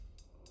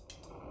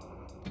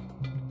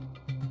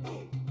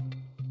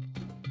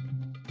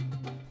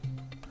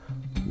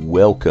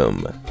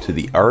Welcome to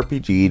the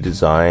RPG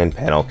Design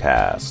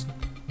Panelcast,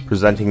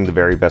 presenting the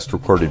very best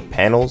recorded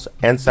panels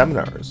and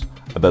seminars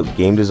about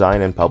game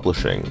design and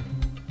publishing.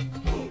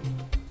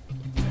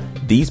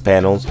 These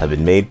panels have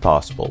been made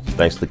possible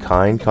thanks to the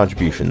kind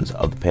contributions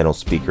of the panel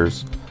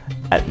speakers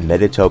at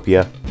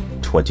Metatopia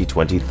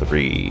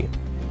 2023.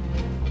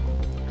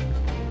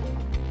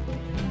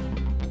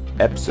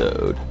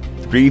 Episode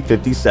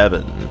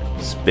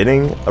 357,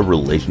 Spinning a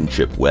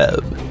Relationship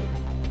Web.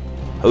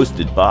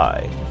 Hosted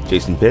by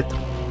Jason Pitt,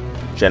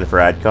 Jennifer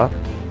Adcock,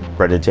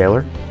 Brendan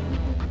Taylor,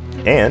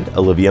 and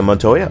Olivia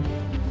Montoya.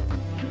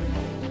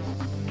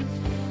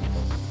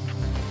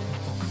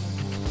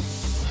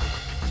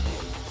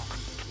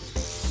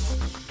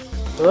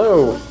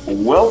 Hello.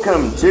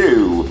 Welcome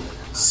to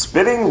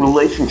Spinning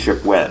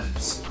Relationship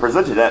Webs,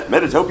 presented at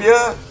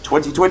Metatopia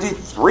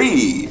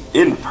 2023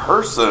 in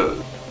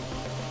person.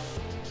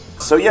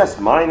 So yes,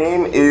 my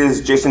name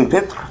is Jason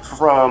Pitt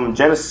from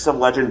Genesis of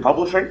Legend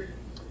Publishing.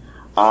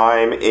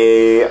 I'm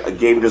a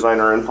game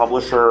designer and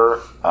publisher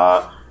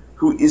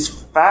who is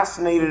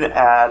fascinated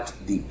at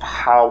the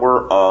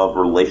power of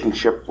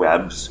relationship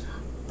webs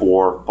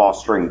for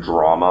fostering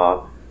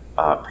drama,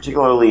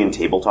 particularly in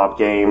tabletop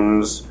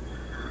games,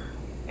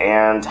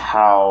 and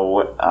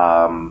how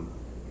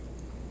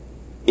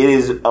it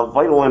is of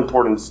vital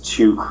importance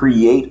to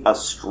create a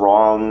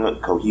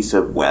strong,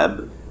 cohesive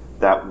web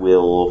that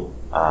will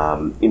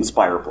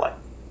inspire play.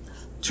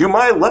 To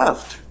my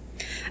left.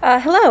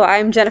 Hello,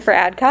 I'm Jennifer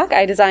Adcock.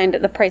 I designed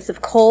The Price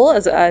of Coal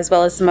as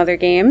well as some other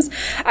games.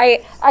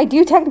 I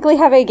do technically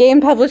have a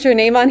game publisher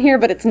name on here,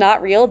 but it's not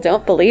real.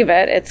 Don't believe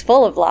it. It's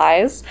full of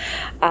lies.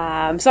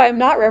 So I'm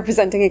not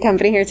representing a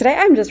company here today.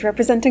 I'm just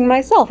representing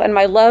myself and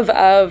my love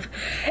of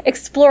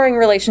exploring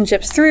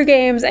relationships through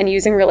games and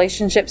using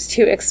relationships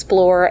to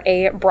explore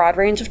a broad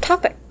range of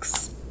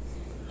topics.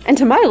 And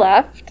to my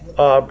left...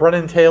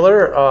 Brendan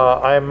Taylor.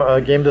 I'm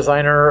a game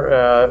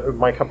designer.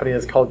 My company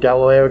is called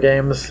Galileo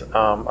Games.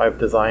 I've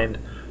designed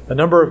a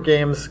number of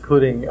games,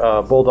 including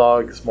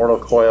Bulldogs, Mortal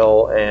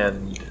Coil,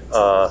 and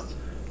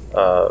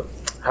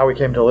How We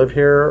Came to Live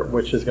Here,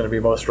 which is going to be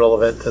most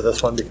relevant to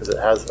this one because it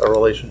has a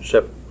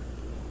relationship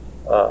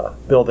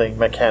building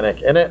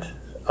mechanic in it.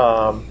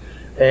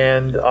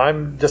 And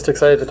I'm just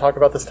excited to talk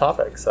about this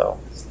topic. So.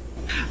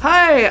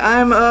 Hi,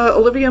 I'm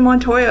Olivia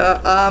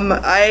Montoya.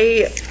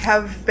 I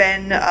have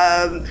been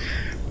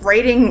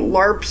writing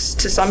LARPs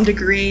to some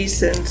degree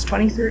since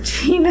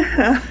 2013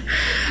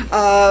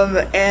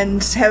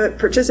 and have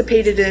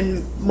participated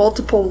in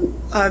multiple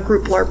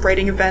group LARP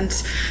writing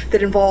events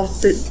that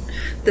involve this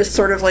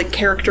sort of like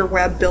character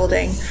web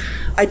building.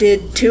 I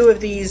did 2 of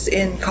these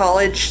in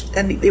college,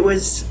 and it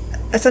was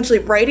essentially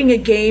writing a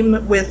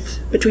game with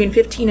between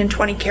 15 and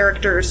 20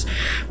 characters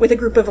with a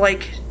group of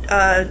like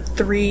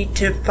 3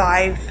 to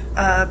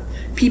 5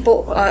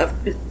 people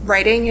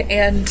writing it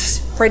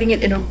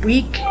in a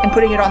week and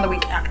putting it on the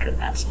week after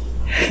that.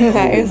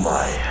 Nice.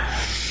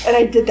 And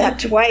I did that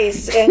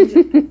twice.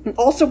 And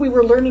also we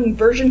were learning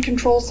version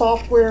control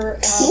software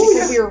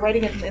because we were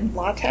writing it in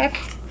LaTeX.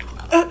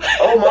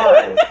 Oh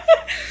my!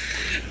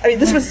 I mean,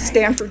 this was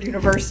Stanford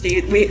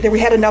University. We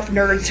had enough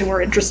nerds who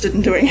were interested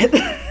in doing it.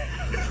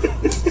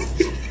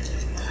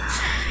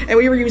 And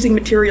we were using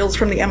materials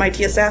from the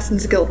MIT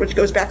Assassin's Guild, which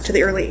goes back to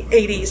the early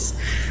 80s.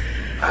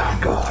 Oh,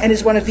 God. And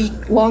is one of the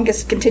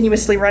longest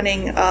continuously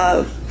running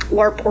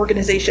LARP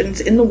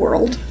organizations in the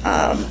world.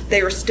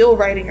 They are still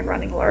writing and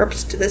running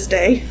LARPs to this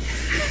day.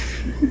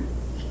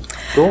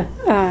 Cool.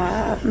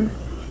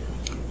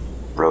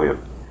 Brilliant.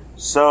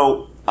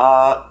 So,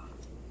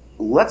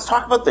 let's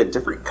talk about the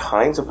different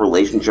kinds of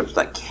relationships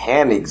that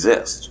can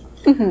exist.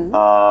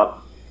 Mm-hmm.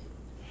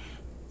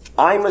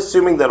 I'm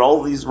assuming that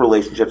all of these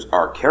relationships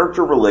are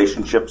character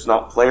relationships,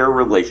 not player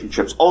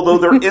relationships, although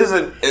there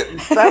isn't...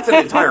 That's an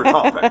entire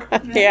topic.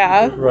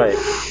 Yeah. Right.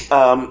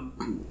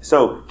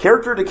 So,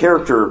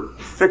 character-to-character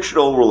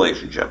fictional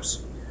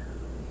relationships.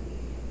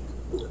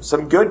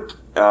 Some good,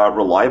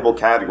 reliable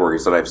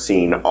categories that I've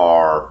seen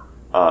are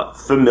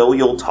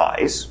familial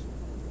ties,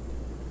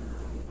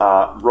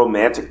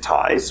 romantic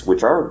ties,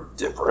 which are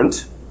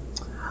different,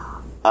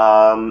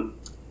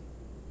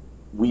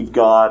 we've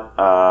got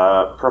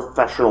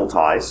professional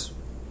ties.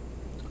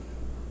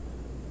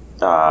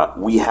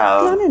 We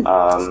have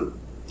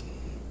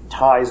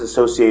ties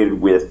associated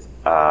with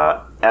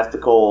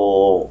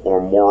ethical or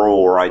moral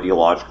or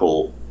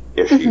ideological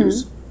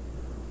issues.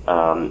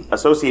 Mm-hmm.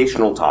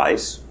 Associational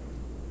ties.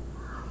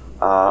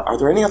 Are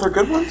there any other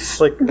good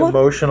ones? Like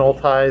emotional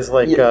ties,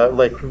 like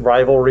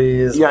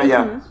rivalries. Yeah.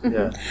 Mm-hmm.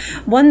 Yeah.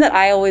 One that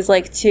I always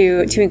like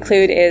to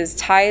include is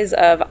ties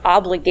of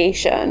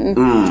obligation,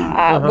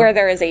 where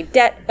there is a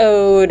debt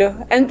owed,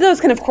 and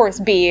those can of course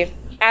be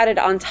added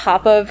on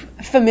top of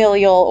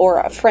familial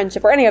or a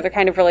friendship or any other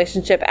kind of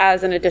relationship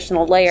as an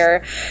additional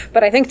layer.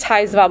 But I think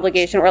ties of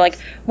obligation, where like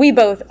we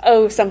both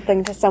owe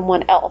something to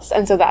someone else,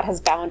 and so that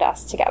has bound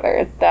us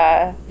together.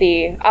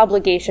 The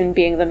obligation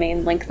being the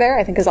main link there,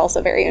 I think, is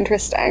also very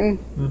interesting.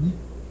 Mm-hmm.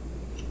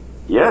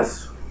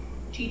 Yes.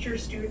 Teacher,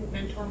 student,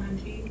 mentor,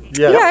 mentee.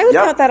 Yes. Yeah, I would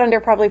count that under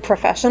probably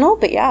professional,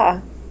 but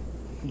yeah.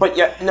 But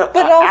yeah, no.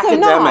 But also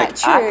academic, not.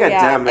 True,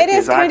 academic yeah. It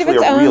is kind of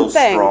actually its a real own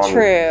thing. strong.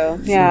 True.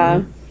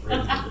 Yeah.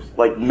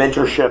 Like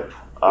mentorship,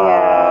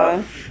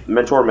 Yeah.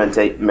 mentor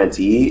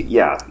mentee.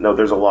 Yeah, no,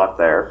 there's a lot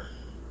there.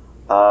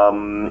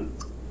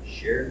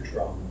 Shared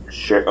trauma.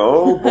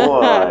 Oh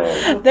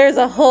boy, There's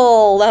a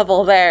whole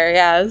level there.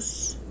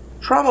 Yes.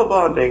 trauma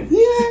bonding.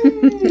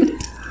 Yay!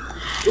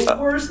 The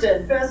worst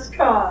and best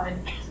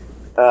kind.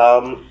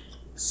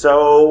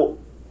 So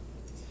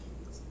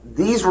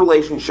these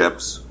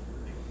relationships,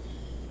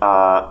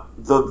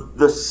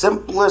 the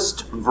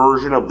simplest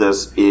version of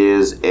this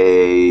is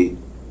a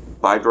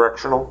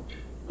bidirectional.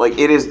 Like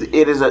it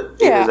is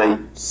a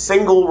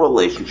single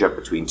relationship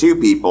between two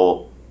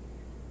people.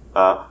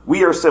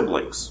 We are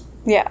siblings.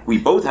 Yeah. We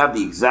both have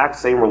the exact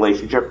same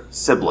relationship,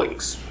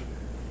 siblings.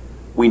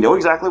 We know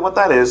exactly what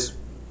that is.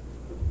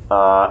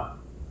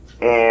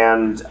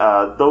 And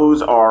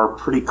those are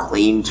pretty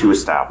clean to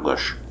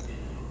establish.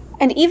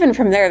 And even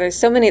from there,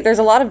 there's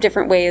a lot of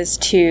different ways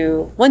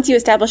to, once you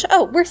establish,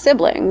 oh, we're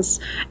siblings,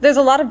 there's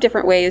a lot of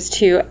different ways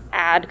to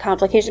add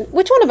complication.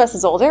 Which one of us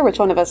is older? Which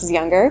one of us is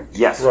younger?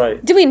 Yes.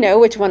 Right. Do we know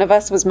which one of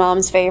us was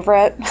mom's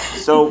favorite?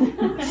 So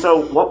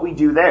what we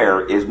do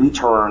there is we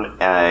turn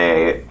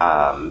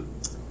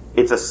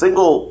it's a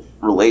single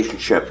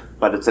relationship,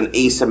 but it's an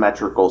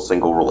asymmetrical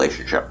single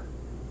relationship.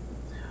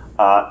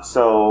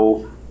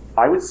 So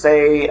I would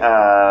say,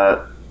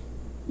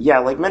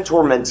 like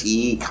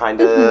mentor-mentee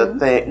kind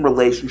of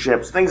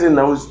relationships, things in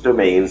those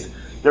domains.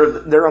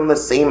 They're on the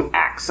same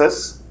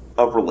axis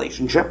of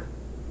relationship,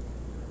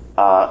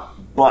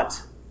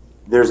 but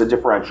there's a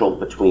differential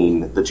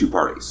between the two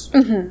parties.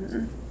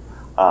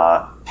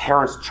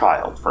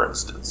 Parent-child, for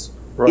instance,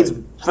 it's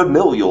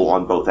familial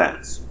on both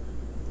ends.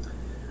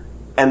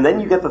 And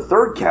then you get the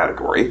third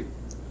category,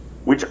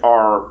 which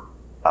are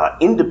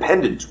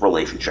independent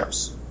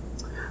relationships.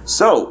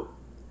 So,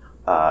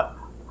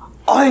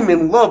 I'm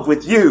in love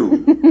with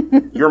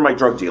you. You're my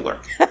drug dealer.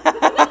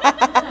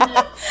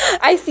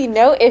 I see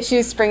no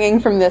issues springing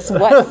from this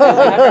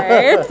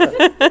whatsoever.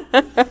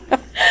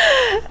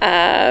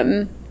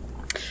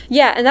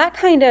 Yeah, and that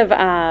kind of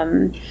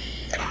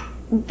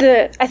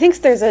I think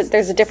there's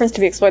a difference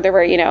to be explored there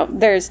where,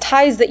 there's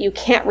ties that you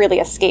can't really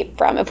escape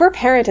from. If we're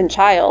parent and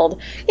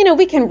child,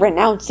 we can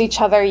renounce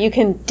each other, you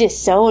can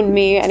disown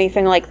me,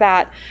 anything like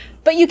that.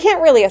 But you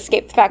can't really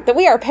escape the fact that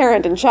we are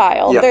parent and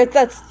child. Yeah.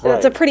 That's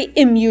a pretty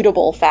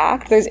immutable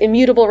fact. There's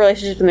immutable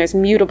relationships and there's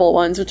mutable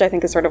ones, which I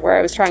think is sort of where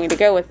I was trying to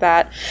go with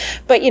that.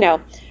 But,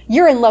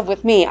 you're in love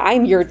with me.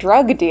 I'm your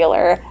drug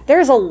dealer.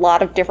 There's a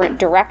lot of different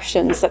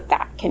directions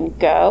that can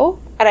go.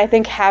 And I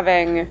think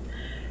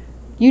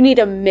you need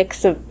a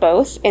mix of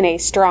both in a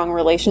strong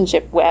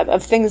relationship web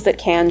of things that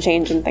can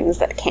change and things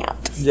that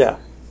can't. Yeah.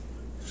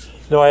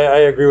 No, I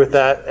agree with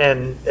that.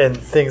 And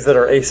things that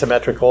are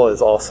asymmetrical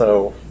is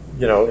also,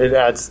 it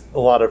adds a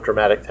lot of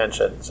dramatic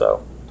tension.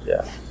 So,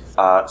 yeah.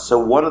 So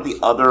one of the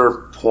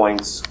other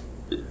points,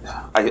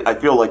 I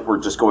feel like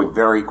we're just going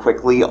very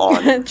quickly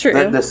on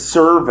the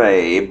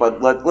survey,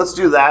 but let's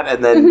do that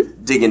and then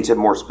dig into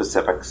more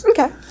specifics.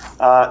 Okay.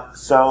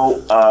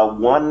 So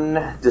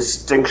one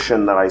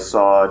distinction that I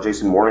saw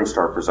Jason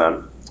Morningstar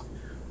present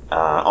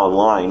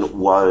online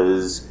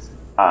was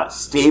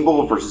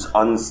stable versus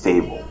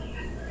unstable.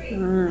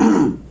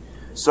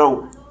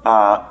 So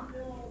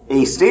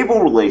a stable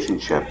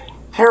relationship,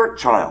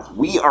 parent-child,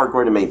 we are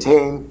going to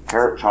maintain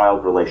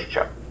parent-child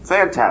relationship.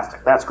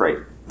 Fantastic, that's great.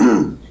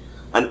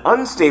 An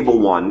unstable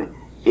one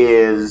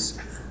is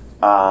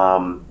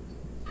love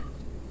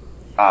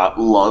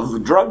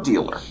drug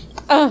dealer.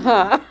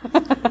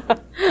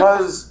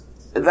 Because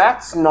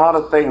that's not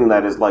a thing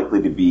that is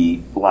likely to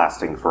be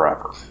lasting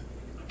forever.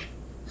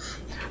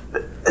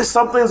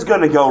 Something's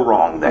going to go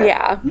wrong there.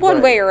 Yeah,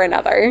 one way or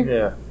another.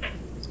 Yeah.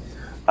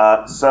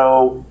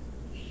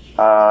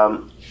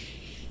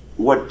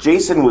 What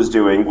Jason was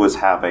doing was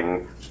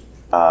having,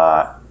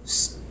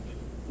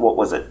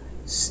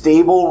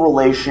 stable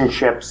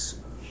relationships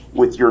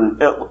with your,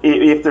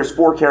 if there's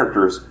 4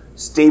 characters,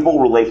 stable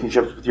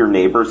relationships with your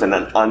neighbors and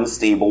an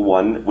unstable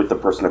one with the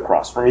person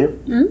across from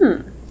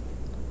you.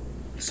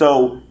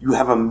 So you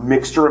have a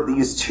mixture of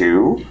these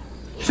two.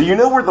 So you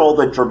know where all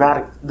the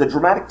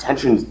dramatic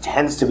tension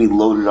tends to be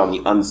loaded on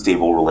the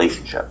unstable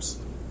relationships.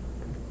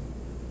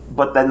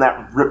 But then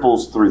that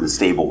ripples through the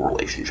stable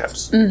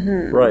relationships.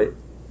 Right.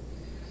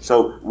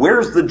 So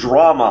where's the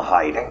drama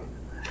hiding?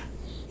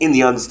 In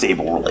the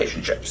unstable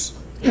relationships.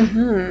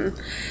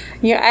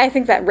 I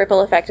think that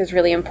ripple effect is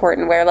really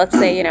important where, let's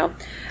say,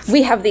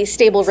 we have these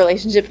stable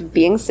relationships of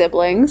being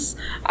siblings.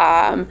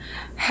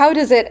 How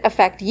does it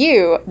affect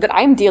you that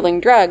I'm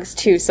dealing drugs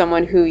to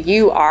someone who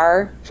you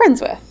are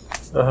friends with?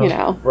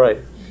 Right.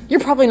 You're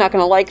probably not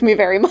going to like me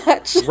very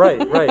much. Right,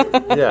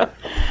 yeah.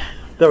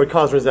 That would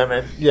cause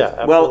resentment. Yeah,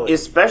 absolutely. Well,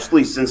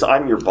 especially since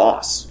I'm your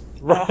boss.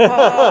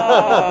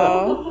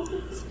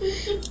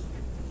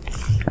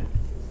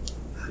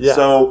 Yeah.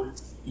 So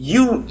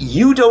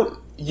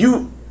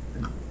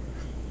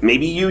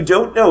maybe you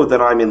don't know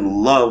that I'm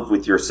in love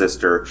with your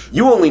sister.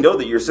 You only know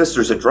that your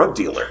sister's a drug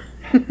dealer.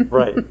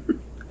 Right.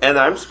 and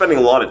I'm spending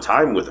a lot of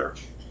time with her.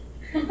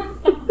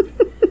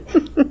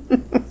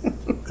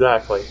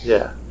 Exactly.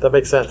 Yeah, that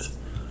makes sense.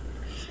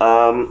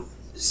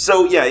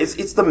 So yeah,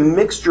 it's the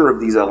mixture of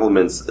these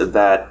elements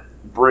that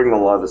bring a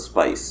lot of the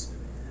spice.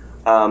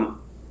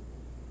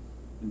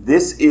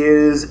 This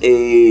is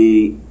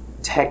a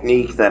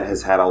technique that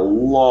has had a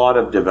lot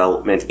of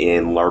development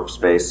in LARP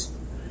space.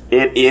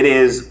 It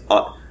is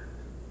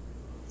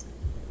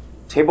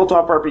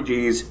tabletop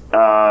RPGs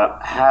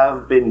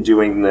have been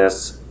doing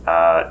this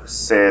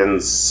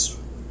since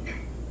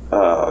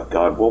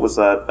God, what was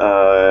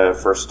that?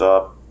 First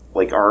up,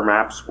 like R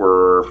maps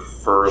were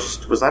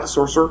first. Was that a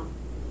sorcerer?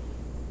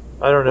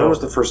 I don't know. When was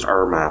the first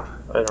R map?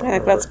 I don't I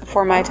think that's remember.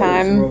 before my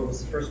time. What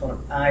was the first one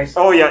I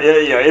saw? Oh yeah.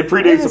 It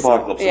predates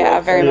Apocalypse Yeah,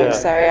 World. very Yeah. much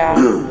so, yeah.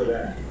 Before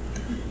that.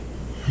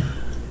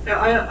 Now,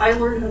 I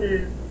learned how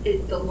to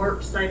the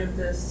LARP side of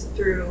this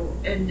through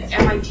an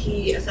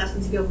MIT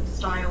Assassin's Guild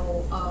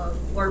style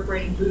LARP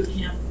writing boot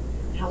camp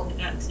held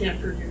at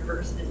Stanford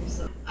University.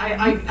 So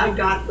I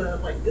got the,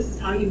 like, this is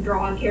how you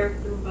draw a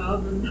character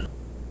above. And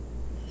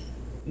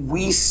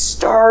We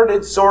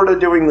started sort of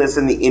doing this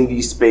in the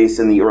indie space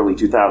in the early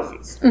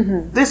 2000s.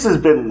 Mm-hmm. This has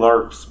been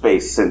LARP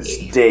space since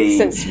day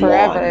Since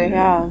forever,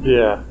 one.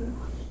 yeah.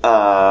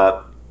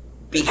 Yeah.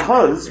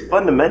 Because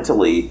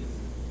fundamentally,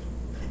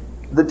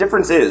 the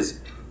difference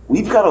is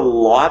we've got a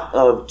lot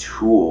of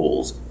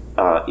tools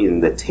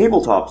in the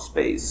tabletop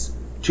space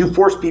to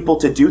force people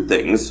to do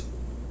things,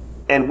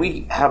 and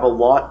we've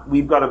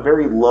got a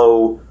very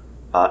low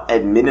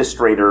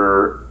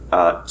administrator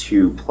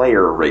to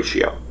player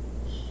ratio.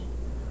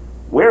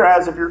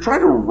 Whereas if you're trying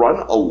to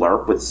run a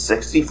LARP with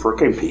 60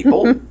 frickin'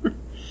 people,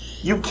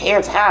 you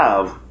can't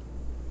have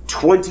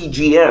 20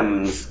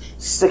 GMs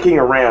sticking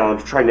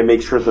around trying to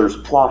make sure there's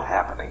plot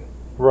happening.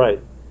 Right.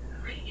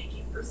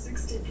 for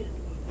 60 people.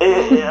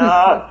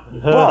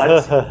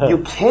 But you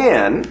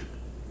can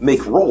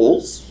make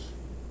rolls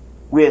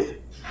with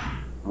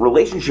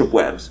relationship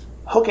webs,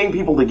 hooking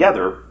people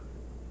together,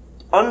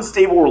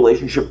 unstable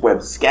relationship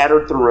webs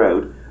scattered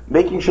throughout,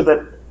 making sure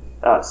that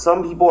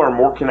some people are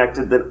more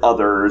connected than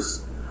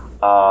others,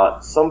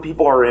 some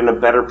people are in a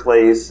better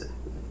place,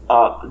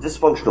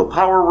 dysfunctional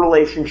power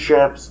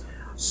relationships,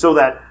 so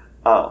that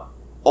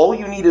all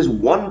you need is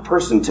one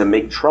person to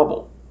make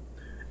trouble,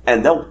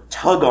 and they'll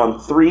tug on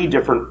 3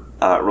 different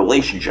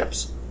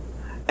relationships,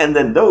 and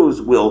then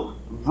those will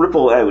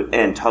ripple out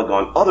and tug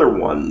on other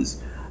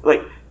ones.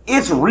 Like,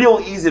 it's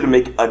real easy to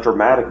make a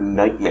dramatic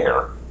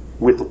nightmare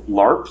with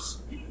LARPs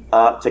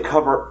to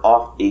cover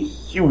off a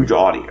huge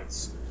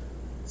audience.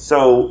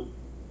 So,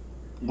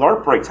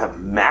 LARP rights have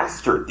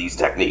mastered these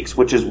techniques,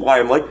 which is why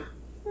I'm like,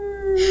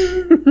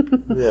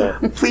 Yeah.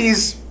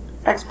 please,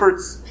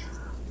 experts.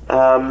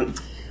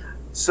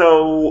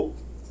 So,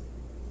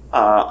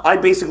 I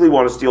basically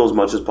want to steal as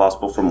much as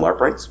possible from LARP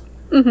rights.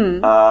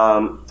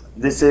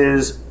 This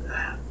is...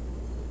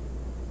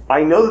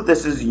 I know that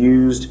this is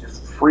used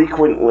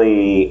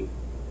frequently...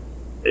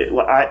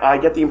 I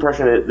get the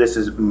impression that this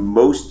is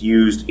most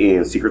used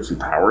in Secrets and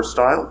Power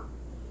style,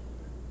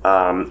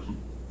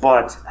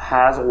 but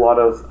has a lot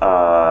of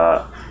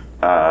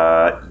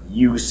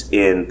use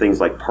in things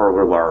like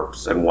parlor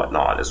LARPs and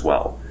whatnot as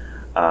well.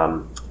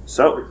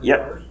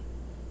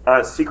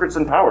 Secrets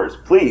and Powers,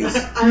 please.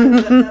 That's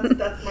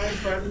my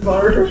bread and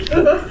butter.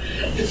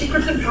 The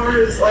Secrets and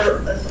Powers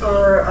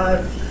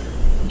are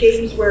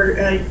games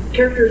where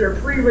characters are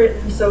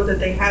pre-written so that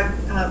they have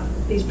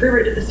these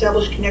pre-written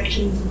established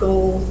connections,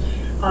 goals,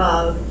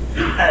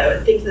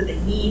 things that they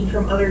need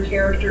from other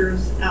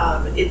characters.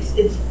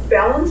 It's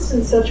balanced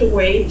in such a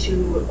way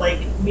to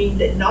mean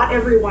that not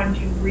everyone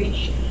can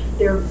reach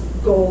their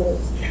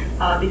goals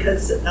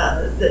because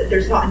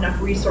there's not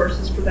enough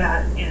resources for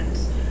that, and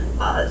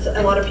so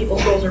a lot of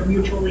people's goals are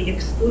mutually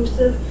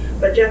exclusive.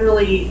 But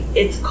generally,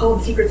 it's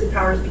called Secrets and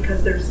Powers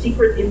because there's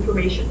secret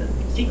information,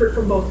 secret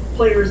from both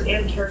players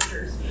and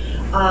characters,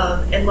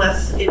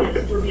 unless it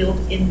is revealed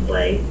in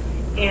play.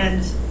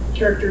 And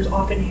characters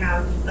often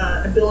have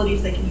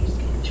abilities they can use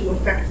to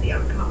affect the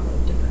outcome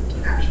of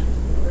different actions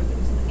and other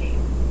things in the game.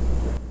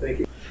 Thank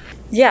you.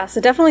 Yeah, so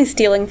definitely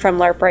stealing from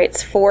LARP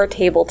rights for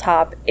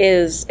tabletop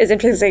is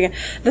interesting.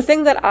 The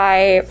thing that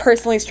I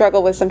personally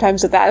struggle with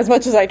sometimes with that, as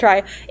much as I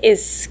try,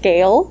 is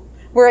scale.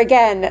 Where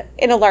again,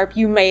 in a LARP,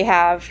 you may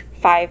have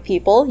 5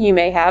 people, you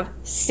may have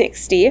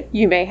 60,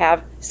 you may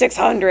have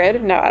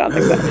 600. No, I don't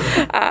think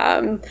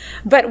so.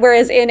 But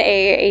whereas in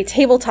a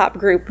tabletop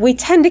group, we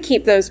tend to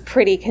keep those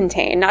pretty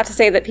contained. Not to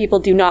say that people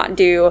do not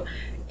do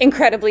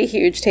incredibly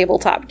huge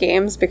tabletop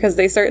games, because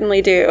they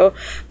certainly do.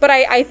 But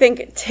I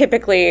think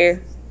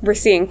typically we're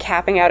seeing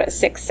capping out at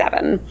 6,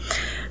 7.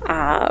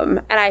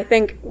 And I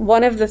think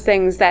one of the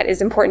things that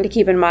is important to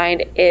keep in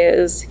mind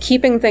is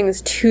keeping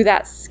things to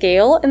that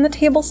scale in the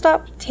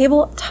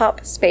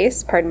tabletop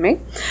space,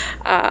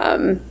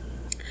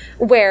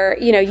 where,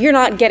 you're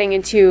not getting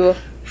into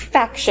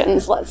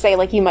factions, let's say,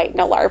 like you might in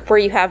a LARP, where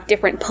you have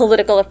different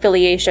political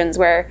affiliations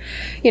where,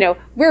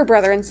 we're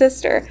brother and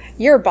sister,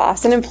 you're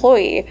boss and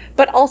employee,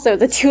 but also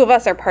the two of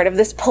us are part of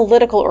this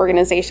political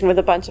organization with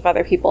a bunch of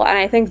other people. And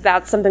I think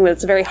that's something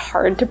that's very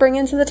hard to bring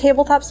into the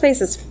tabletop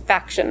space is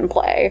faction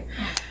play.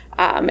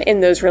 In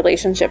those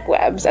relationship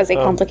webs as a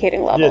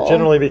complicating level. Yeah,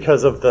 generally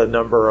because of the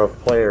number of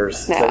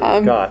players that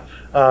you've got.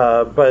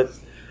 But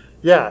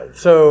yeah,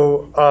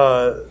 so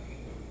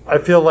I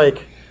feel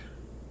like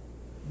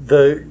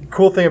the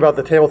cool thing about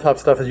the tabletop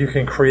stuff is you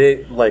can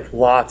create like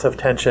lots of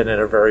tension in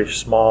a very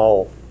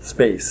small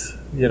space.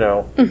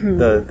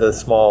 The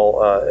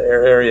small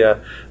area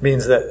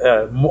means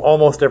that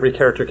almost every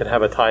character can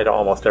have a tie to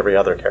almost every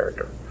other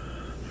character.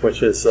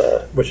 Which is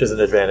an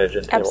advantage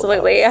in tabletop.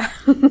 Absolutely, yeah.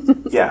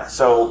 Yeah,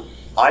 so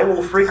I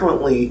will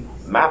frequently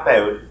map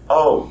out,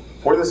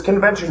 for this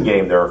convention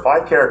game, there are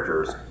 5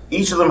 characters.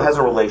 Each of them has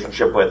a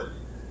relationship with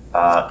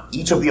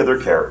each of the other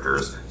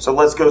characters. So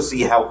let's go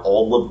see how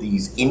all of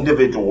these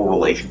individual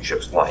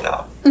relationships line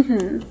up.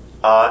 Mm-hmm.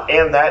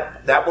 And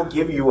that will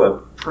give you a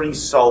pretty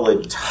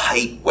solid,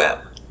 tight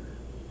web.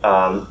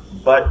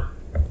 But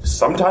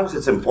sometimes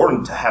it's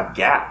important to have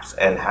gaps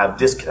and have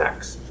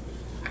disconnects.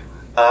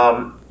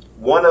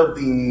 One of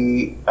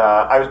the...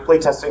 I was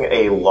playtesting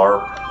a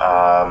LARP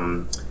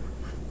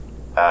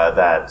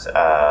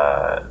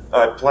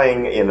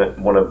playing in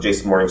one of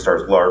Jason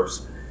Morningstar's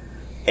LARPs,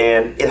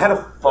 and it had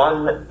a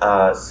fun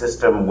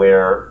system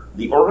where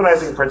the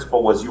organizing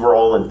principle was you were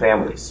all in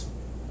families.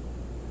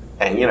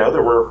 And,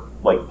 there were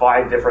like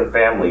 5 different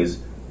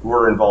families who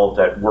were involved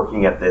at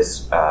working at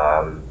this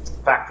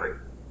factory.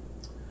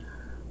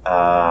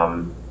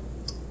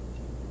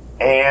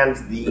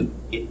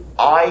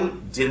 I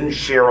didn't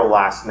share a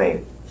last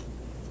name.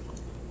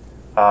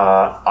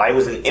 I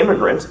was an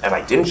immigrant, and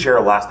I didn't share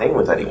a last name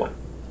with anyone.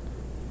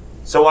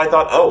 So I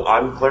thought,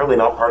 I'm clearly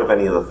not part of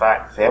any of the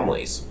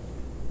families.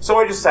 So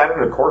I just sat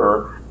in a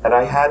corner, and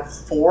I had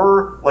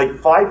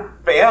 5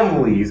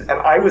 families, and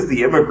I was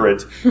the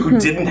immigrant who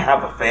didn't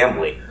have a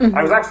family. Mm-hmm.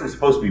 I was actually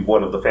supposed to be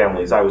one of the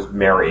families. I was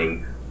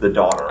marrying the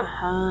daughter.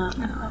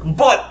 Uh-huh.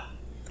 But,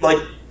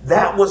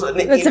 that was an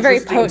That's a very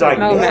potent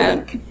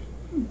dynamic moment.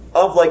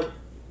 Of,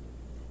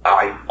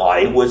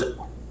 I was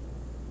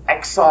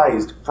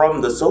excised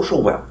from the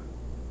social web.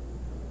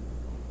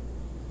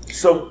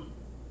 So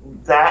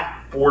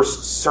that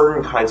forced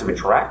certain kinds of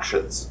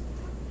interactions.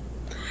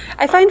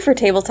 I find for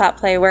tabletop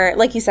play where,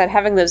 like you said,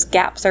 having those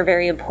gaps are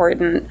very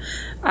important.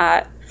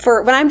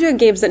 For when I'm doing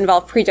games that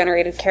involve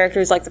pre-generated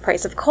characters like The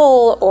Price of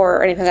Coal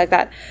or anything like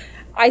that,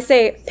 I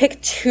say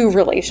pick 2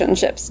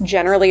 relationships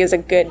generally is a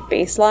good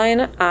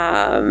baseline.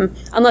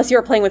 Unless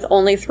you're playing with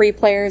only 3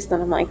 players, then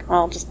I'm like,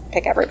 I'll just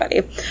pick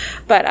everybody.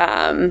 But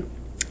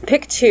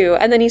pick 2,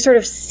 and then you sort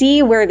of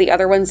see where the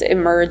other ones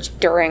emerge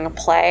during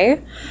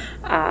play.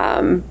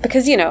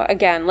 Because,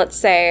 again, let's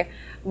say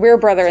we're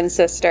brother and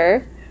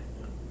sister.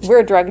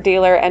 We're a drug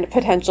dealer and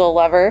potential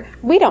lover.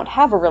 We don't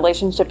have a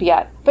relationship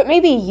yet, but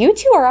maybe you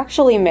 2 are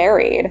actually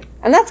married.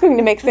 And that's going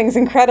to make things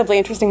incredibly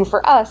interesting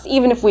for us,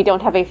 even if we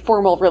don't have a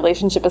formal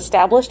relationship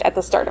established at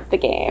the start of the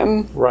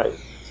game. Right.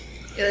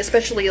 Yeah,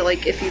 especially,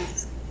 if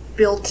you've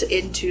built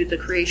into the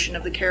creation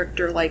of the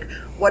character,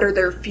 what are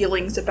their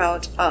feelings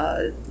about,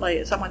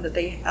 someone that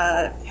they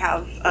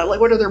have,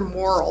 what are their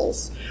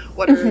morals?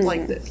 What are,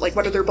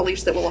 what are their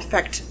beliefs that will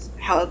affect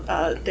how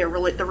the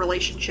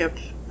relationship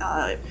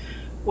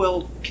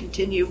will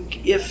continue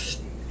if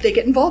they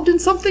get involved in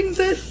something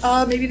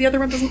that maybe the other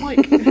one doesn't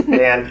like.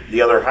 And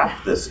the other half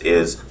of this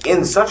is,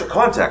 in such a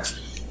context,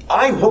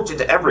 I'm hooked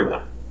into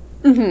everyone.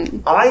 Mm-hmm.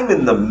 I'm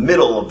in the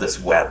middle of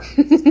this web.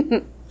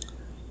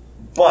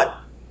 But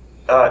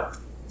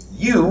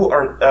you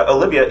are,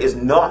 Olivia is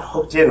not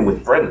hooked in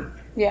with Brendan.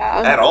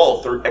 Yeah. At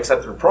all,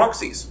 except through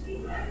proxies.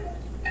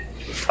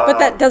 But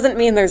that doesn't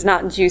mean there's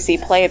not juicy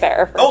play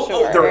there, for sure.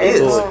 Oh, there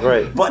is.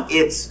 Right. But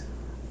it's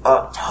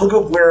tug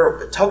of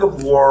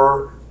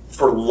war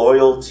for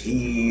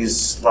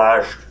loyalties /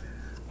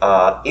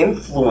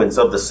 influence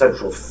of the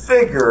central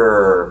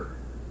figure,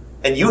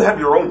 and you have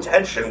your own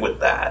tension with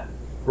that.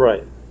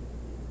 Right.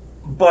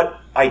 But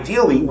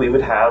ideally, we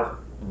would have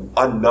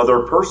another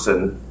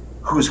person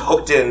who's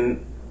hooked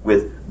in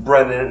with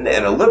Brennan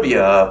and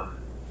Olivia,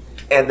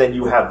 and then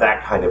you have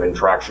that kind of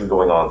interaction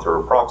going on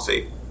through a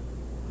proxy.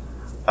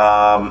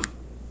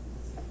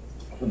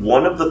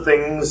 One of the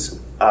things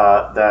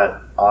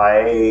that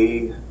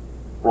I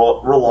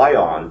rely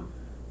on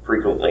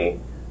frequently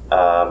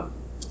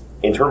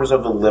in terms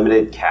of the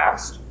limited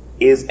cast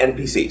is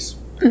NPCs.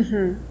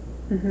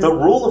 Mm-hmm. Mm-hmm. The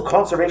rule of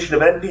conservation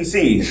of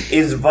NPCs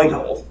is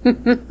vital.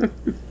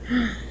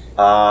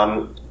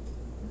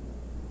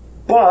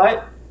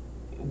 But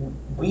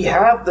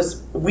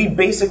we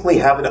basically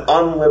have an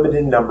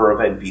unlimited number of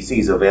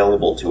NPCs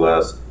available to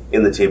us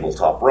in the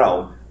tabletop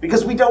realm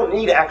because we don't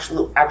need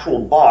actual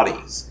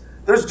bodies.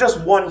 There's just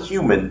one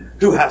human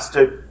who has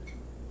to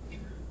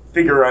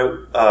figure out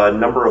a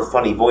number of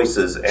funny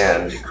voices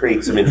and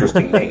create some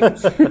interesting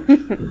names.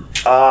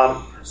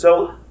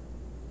 So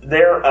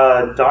they're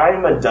a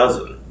dime a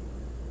dozen.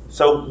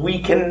 So we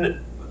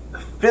can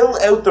fill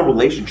out the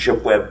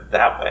relationship web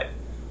that way.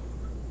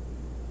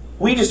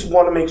 We just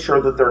want to make sure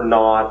that they're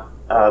not,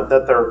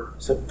 that they're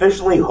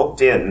sufficiently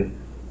hooked in,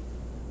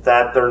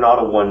 that they're not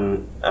a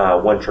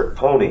one-trick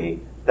pony,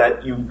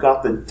 that you've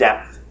got the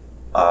depth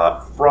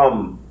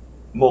from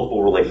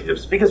multiple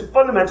relationships. Because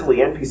fundamentally,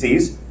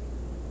 NPCs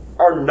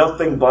are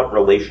nothing but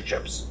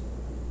relationships.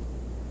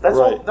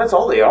 That's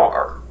all they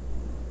are.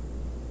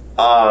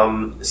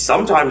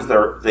 Sometimes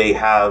they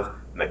have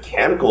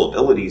mechanical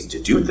abilities to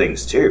do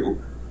things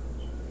too.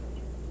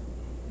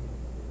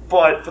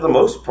 But for the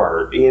most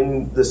part,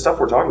 in the stuff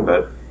we're talking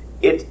about,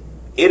 it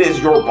is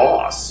your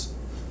boss.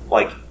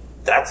 Like,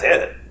 that's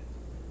it.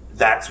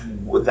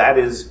 That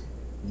is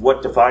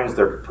what defines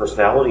their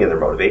personality and their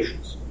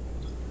motivations.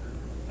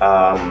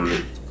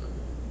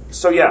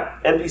 So yeah,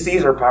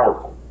 NPCs are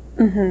powerful.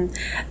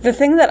 Mm-hmm. The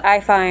thing that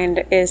I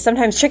find is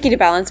sometimes tricky to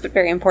balance, but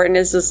very important,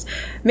 is just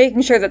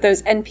making sure that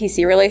those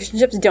NPC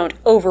relationships don't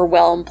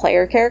overwhelm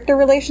player character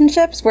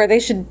relationships, where they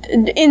should,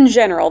 in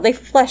general, they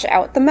flesh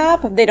out the map,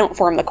 they don't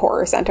form the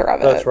core or center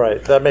of it. That's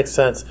right. That makes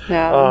sense.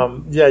 Yeah.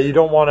 You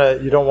don't want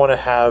to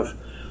have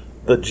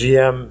the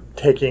GM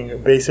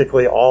taking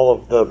basically all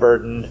of the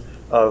burden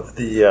of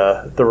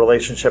the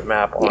relationship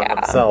map on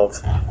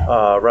themselves,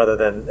 rather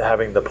than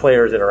having the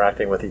players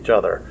interacting with each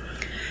other.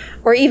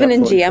 Or even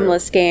Absolutely in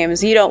GM-less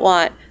games, you don't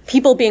want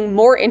people being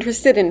more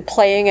interested in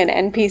playing an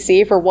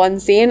NPC for one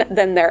scene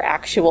than their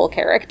actual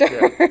character.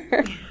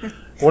 Yeah.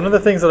 One of the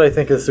things that I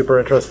think is super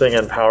interesting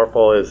and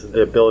powerful is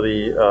the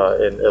ability,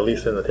 at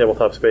least in the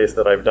tabletop space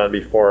that I've done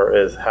before,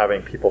 is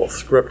having people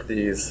script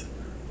these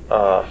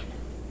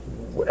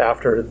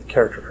after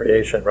character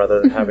creation rather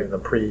than having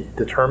them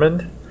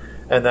predetermined.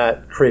 And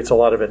that creates a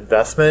lot of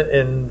investment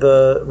in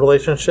the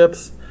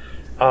relationships.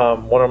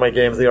 One of my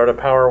games, The Art of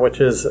Power, which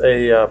is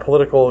a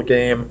political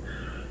game,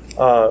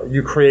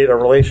 you create a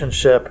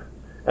relationship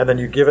and then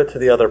you give it to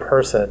the other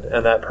person,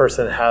 and that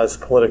person has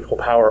political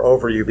power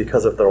over you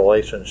because of the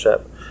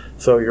relationship.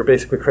 So you're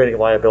basically creating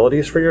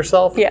liabilities for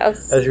yourself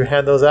as you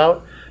hand those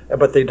out,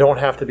 but they don't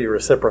have to be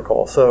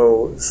reciprocal.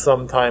 So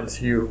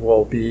sometimes you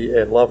will be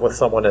in love with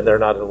someone and they're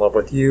not in love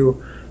with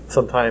you.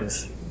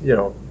 Sometimes,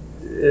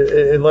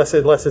 unless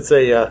it's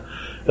a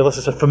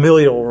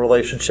familial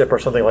relationship or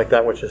something like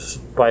that, which is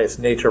by its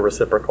nature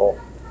reciprocal.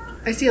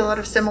 I see a lot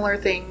of similar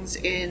things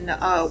in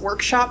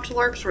workshopped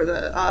LARPs,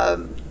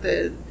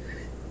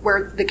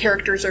 where the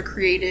characters are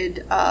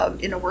created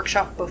in a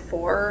workshop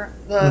before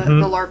the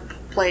LARP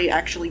play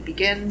actually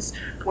begins,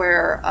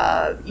 where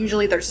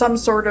usually there's some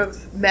sort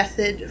of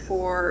method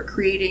for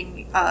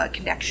creating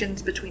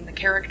connections between the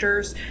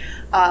characters,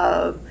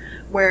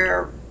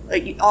 where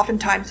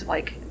oftentimes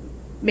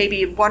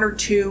maybe one or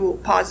two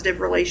positive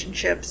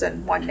relationships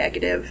and one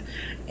negative,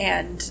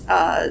 and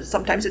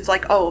sometimes it's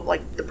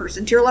the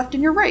person to your left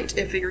and your right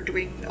if you're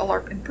doing a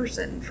LARP in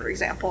person, for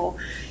example,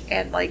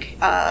 and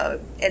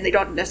and they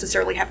don't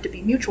necessarily have to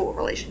be mutual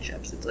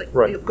relationships. It's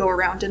you go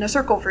around in a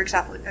circle, for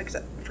example,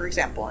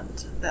 and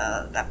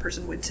that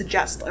person would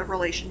suggest a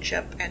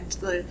relationship, and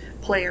the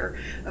player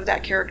of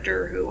that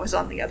character who was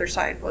on the other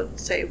side would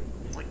say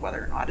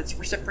whether or not it's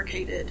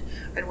reciprocated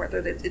and whether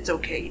it's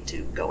okay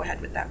to go ahead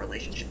with that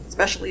relationship,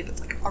 especially if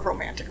it's a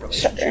romantic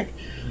relationship.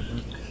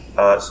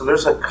 So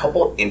there's a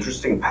couple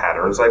interesting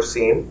patterns I've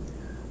seen.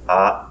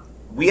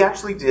 We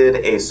actually did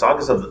a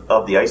Sagas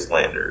of the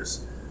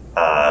Icelanders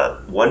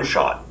one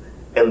shot,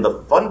 and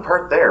the fun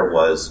part there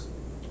was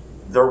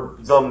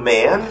the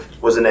man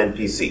was an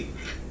NPC.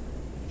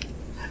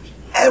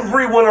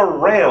 Everyone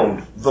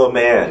around the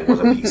man was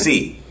a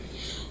PC,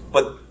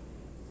 but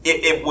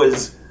it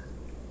was.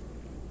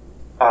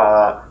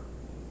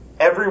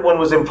 Everyone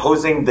was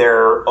imposing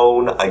their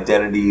own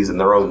identities and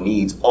their own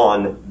needs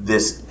on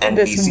this NPC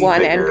this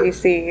one figure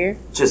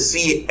NPC to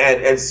see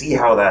and see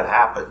how that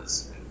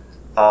happens,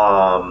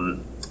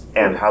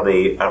 and how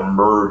they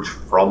emerge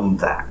from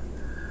that.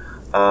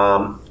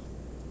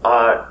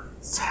 A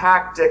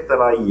tactic that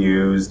I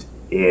used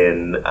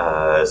in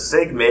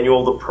SIG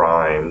Manual of the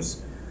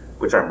Primes,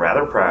 which I'm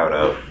rather proud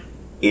of,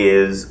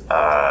 is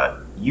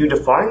you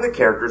define the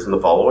characters in the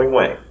following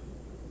way.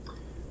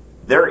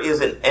 There is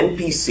an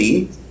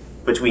NPC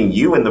between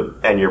you and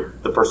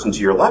the person to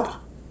your left.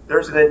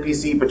 There's an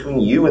NPC between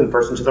you and the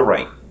person to the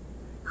right.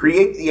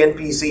 Create the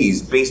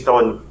NPCs based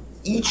on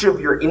each of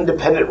your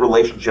independent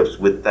relationships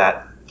with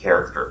that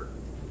character.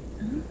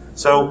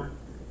 So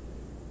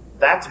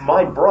that's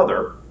my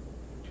brother,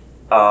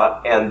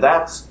 and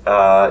that's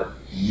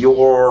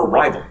your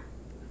rival.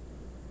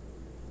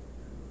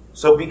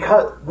 So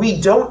because we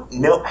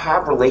don't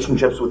have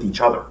relationships with each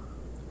other,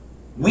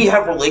 we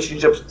have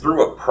relationships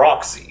through a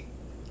proxy.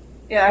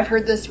 Yeah, I've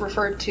heard this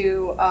referred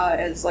to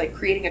as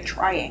creating a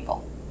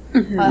triangle.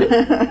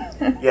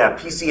 Yeah,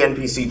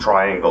 PC-NPC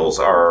triangles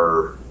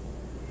are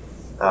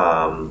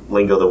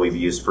lingo that we've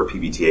used for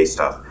PBTA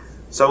stuff.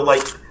 So,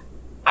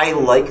 I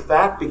like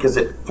that because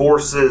it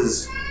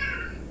forces...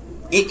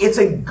 It's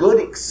a good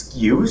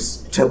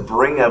excuse to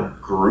bring a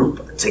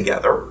group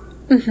together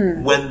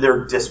when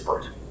they're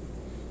disparate.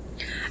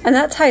 And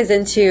that ties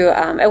into,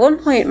 at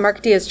one point,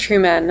 Mark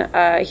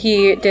Diaz-Truman,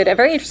 he did a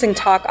very interesting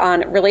talk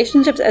on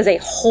relationships as a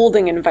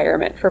holding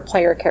environment for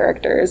player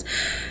characters.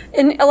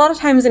 And a lot of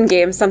times in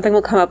games, something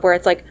will come up where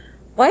it's like,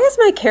 why is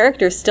my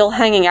character still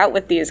hanging out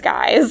with these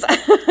guys?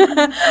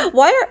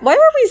 Why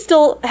are we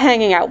still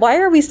hanging out? Why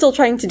are we still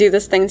trying to do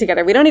this thing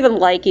together? We don't even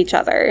like each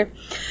other.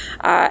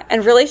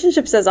 And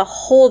relationships as a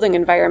holding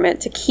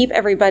environment to keep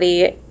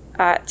everybody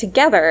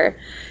together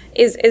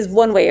is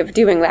one way of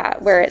doing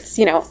that, where it's,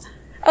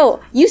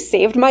 oh, you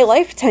saved my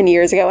life 10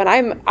 years ago, and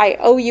I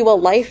owe you a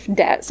life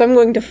debt, so I'm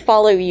going to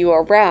follow you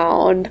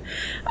around,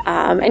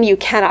 and you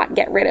cannot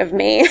get rid of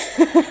me.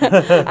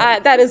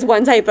 That is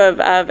one type of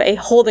a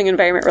holding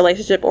environment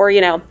relationship. Or,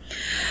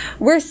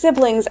 we're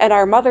siblings, and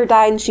our mother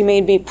died, and she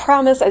made me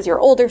promise as your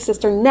older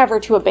sister never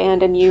to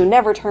abandon you,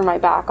 never turn my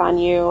back on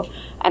you,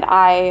 and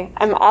I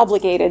am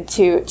obligated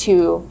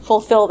to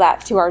fulfill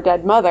that to our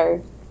dead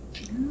mother.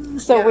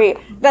 So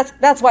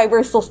that's why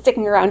we're still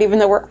sticking around, even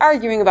though we're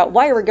arguing about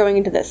why we're going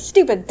into this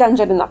stupid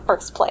dungeon in the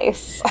first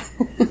place.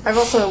 I've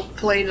also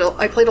played a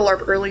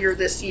LARP earlier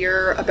this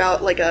year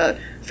about like a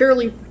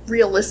fairly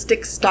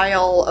realistic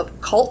style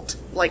of cult,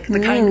 like the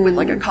kind with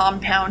like a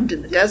compound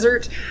in the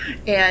desert,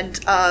 and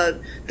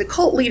the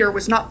cult leader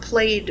was not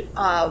played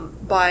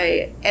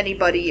by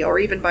anybody or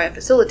even by a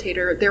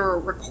facilitator. There were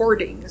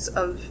recordings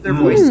of their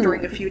voice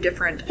during a few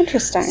different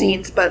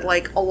scenes, but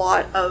like a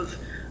lot of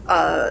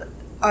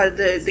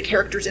the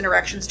characters'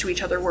 interactions to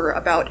each other were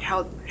about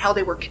how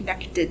they were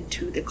connected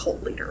to the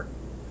cult leader.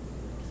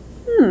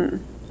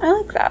 I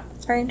like that.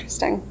 It's very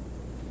interesting.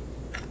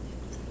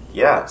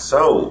 Yeah,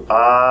 so,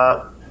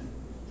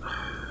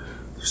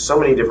 there's so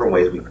many different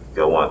ways we could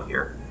go on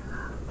here.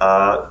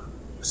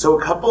 So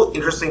a couple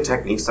interesting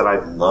techniques that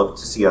I'd love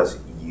to see us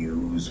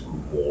use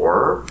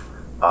more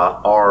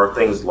are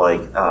things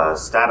like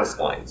status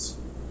lines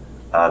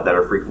that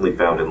are frequently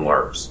found in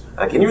LARPs.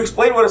 Can you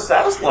explain what a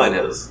status line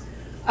is?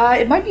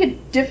 It might be a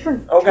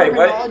different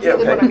terminology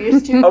than what I'm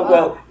used to.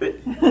 Well,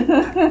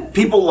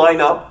 people line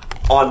up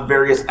on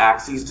various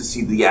axes to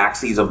see the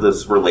axes of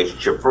this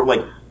relationship, from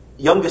like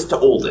youngest to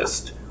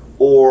oldest,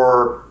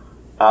 or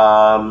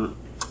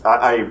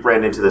I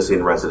ran into this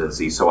in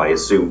residency, so I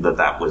assumed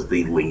that was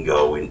the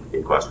lingo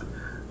in question.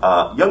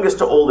 Youngest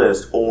to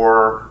oldest,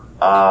 or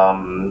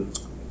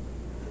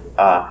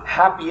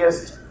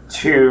happiest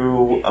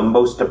to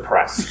most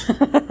depressed.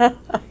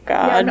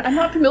 God, yeah, I'm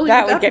not familiar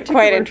that with would that get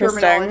quite particular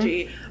interesting.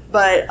 terminology,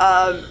 but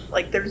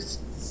like there's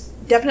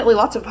definitely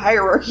lots of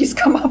hierarchies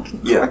come up in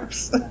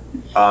groups.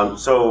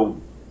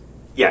 So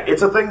yeah,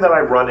 it's a thing that I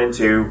run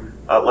into.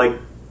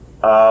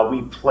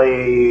 We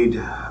played.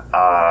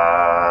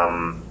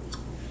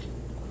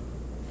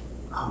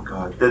 Oh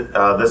god,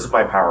 this is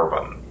my power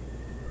button,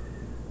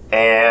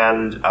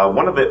 and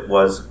one of it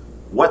was,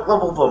 what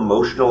level of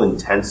emotional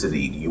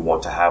intensity do you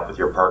want to have with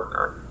your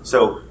partner?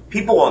 So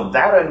people on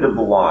that end of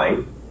the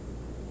line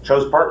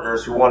chose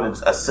partners who wanted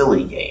a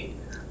silly game.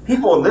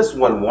 People on this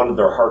one wanted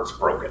their hearts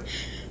broken.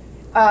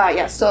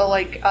 So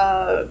like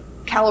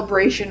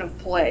calibration of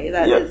play.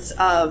 Is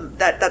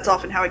that's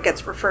often how it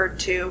gets referred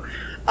to.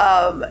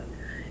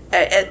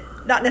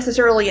 Not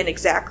necessarily in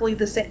exactly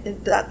the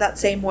same that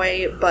same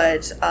way,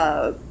 but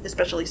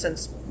especially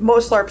since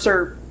most LARPs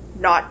are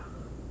not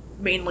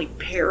mainly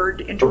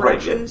paired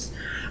interactions.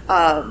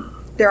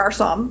 There are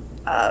some,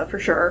 for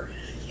sure,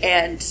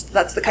 and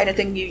that's the kind of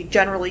thing you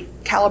generally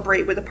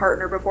calibrate with a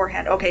partner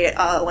beforehand. Okay,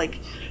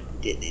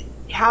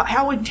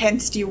 how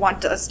intense do you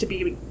want us to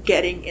be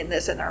getting in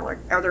this, and are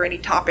there any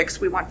topics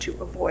we want to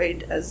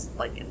avoid, as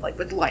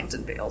with Lines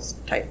and Veils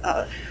type?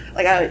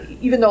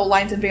 Even though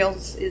Lines and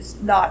Veils is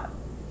not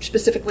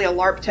specifically a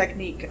LARP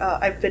technique,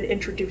 I've been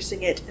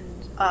introducing it in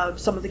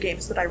some of the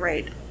games that I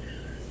write.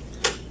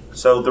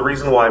 So the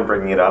reason why I'm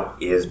bringing it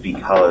up is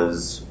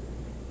because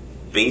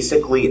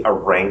basically a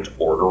ranked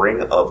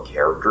ordering of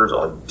characters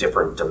on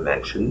different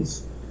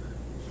dimensions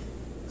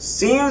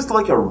seems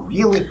like a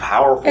really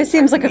powerful It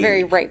seems technique. like a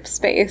very ripe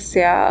space,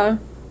 yeah.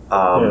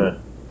 I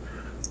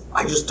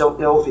just don't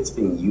know if it's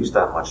been used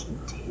that much in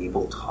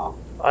tabletop.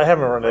 I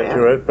haven't run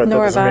into it, but Nor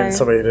that doesn't have mean I.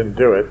 somebody didn't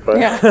do it. But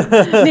Yeah,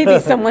 maybe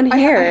someone I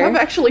here. have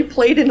actually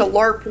played in a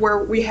LARP where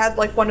we had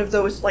one of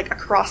those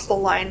across the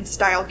line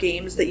style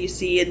games that you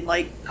see in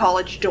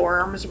college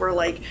dorms, where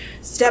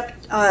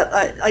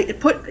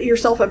put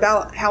yourself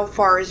about how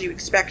far as you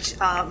expect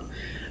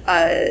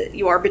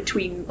you are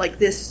between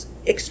this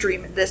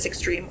extreme and this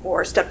extreme,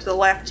 or step to the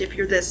left if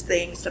you're this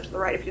thing, step to the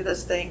right if you're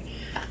this thing.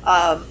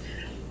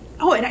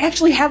 And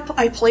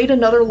I played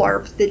another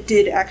LARP that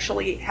did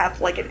actually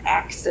have an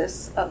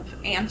axis of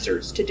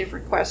answers to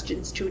different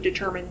questions to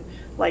determine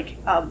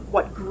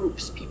what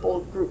groups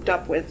people grouped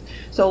up with.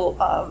 So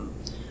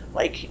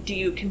do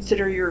you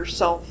consider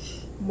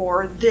yourself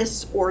more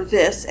this or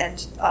this? And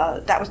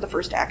that was the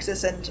first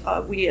axis, and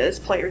we as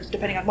players,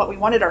 depending on what we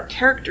wanted our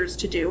characters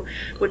to do,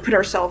 would put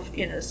ourselves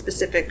in a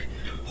specific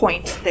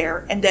point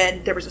there. And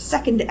then there was a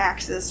second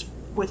axis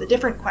with a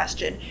different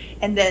question,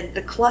 and then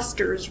the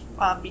clusters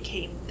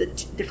became the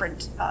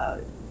different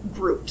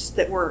groups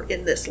that were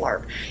in this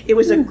LARP. It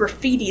was a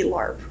graffiti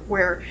LARP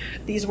where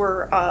these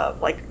were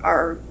like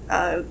our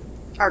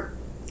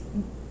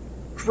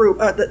group.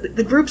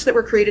 The groups that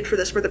were created for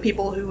this were the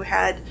people who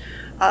had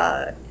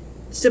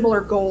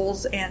similar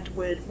goals and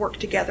would work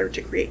together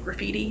to create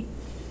graffiti.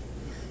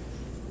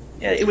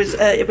 It was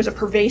a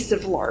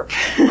pervasive LARP.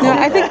 No,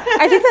 I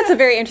think that's a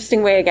very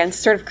interesting way again to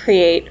sort of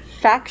create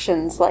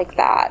factions like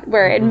that,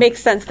 where it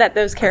makes sense that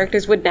those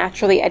characters would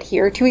naturally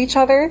adhere to each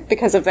other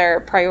because of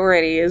their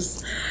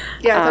priorities.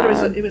 Yeah, I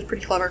thought it was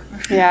pretty clever.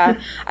 Yeah,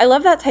 I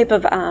love that type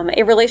of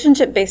a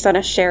relationship based on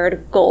a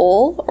shared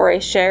goal or a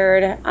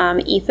shared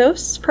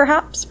ethos,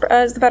 perhaps,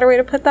 is the better way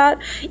to put that.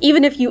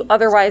 Even if you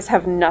otherwise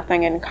have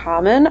nothing in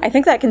common, I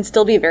think that can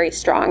still be very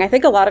strong. I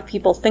think a lot of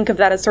people think of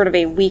that as sort of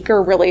a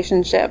weaker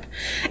relationship,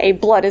 a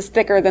blood is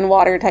thicker than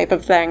water type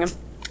of thing.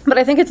 But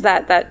I think it's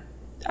that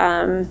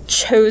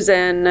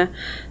chosen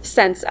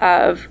sense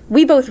of,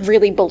 we both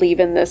really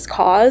believe in this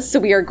cause, so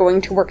we are going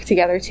to work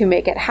together to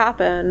make it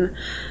happen,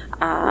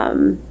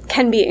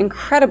 can be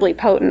incredibly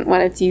potent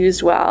when it's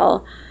used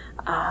well.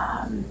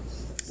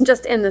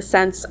 Just in the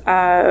sense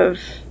of,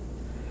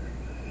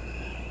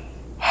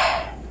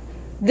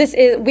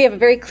 we have a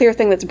very clear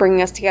thing that's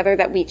bringing us together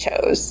that we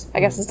chose, I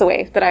guess is the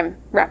way that I'm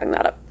wrapping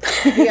that up.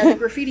 Yeah, the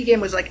graffiti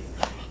game was like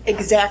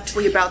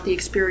exactly about the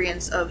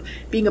experience of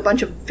being a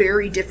bunch of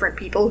very different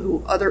people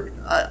who other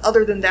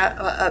than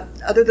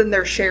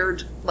their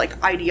shared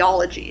like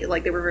ideology,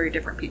 like they were very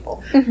different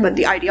people, but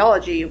the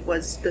ideology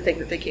was the thing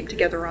that they came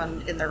together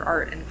on in their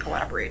art and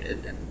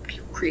collaborated and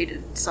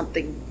created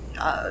something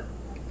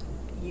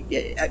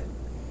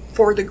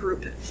for the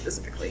group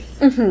specifically.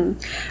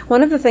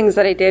 One of the things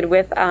that I did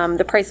with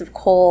The Price of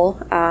Coal,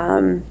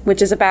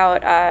 which is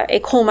about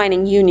a coal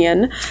mining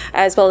union,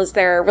 as well as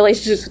their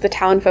relationships with the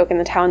town folk in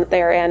the town that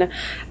they are in,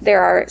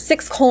 there are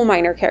 6 coal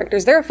miner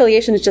characters. Their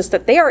affiliation is just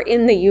that they are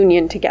in the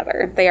union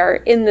together. They are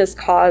in this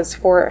cause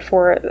for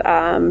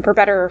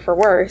better or for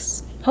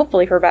worse.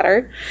 Hopefully for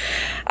better.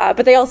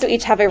 But they also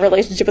each have a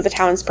relationship with a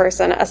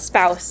townsperson, a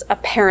spouse, a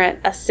parent,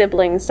 a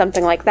sibling,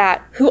 something like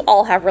that, who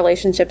all have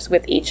relationships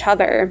with each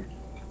other.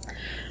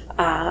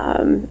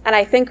 And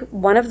I think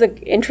one of the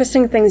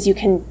interesting things you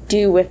can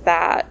do with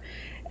that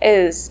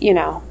is,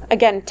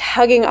 again,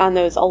 tugging on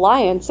those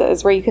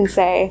alliances where you can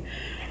say,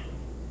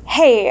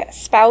 hey,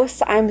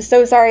 spouse, I'm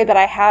so sorry that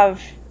I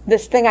have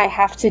this thing I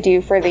have to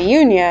do for the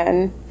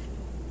union.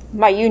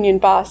 My union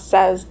boss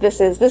says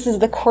this is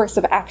the course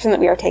of action that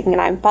we are taking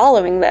and I'm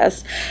following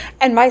this.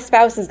 And my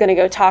spouse is going to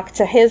go talk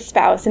to his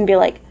spouse and be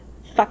like,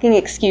 fucking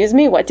excuse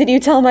me, what did you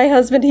tell my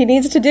husband he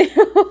needs to do?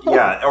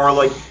 Yeah, or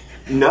like,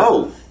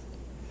 no,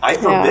 I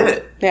forbid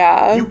it.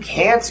 Yeah. You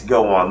can't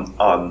go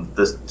on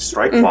the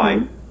strike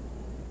line.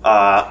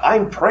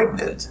 I'm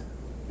pregnant.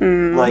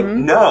 Like,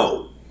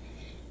 no.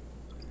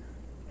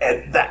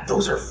 And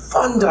those are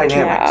fun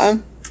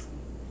dynamics.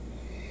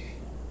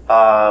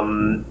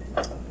 Yeah.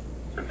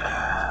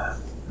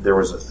 There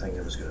was a thing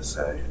I was going to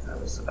say. That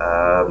was,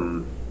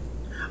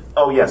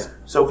 oh yes.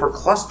 So for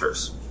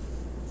clusters,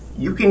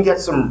 you can get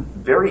some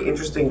very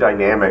interesting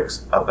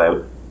dynamics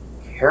about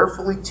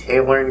carefully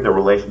tailoring the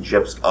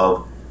relationships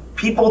of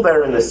people that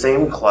are in the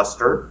same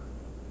cluster,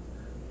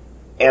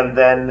 and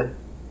then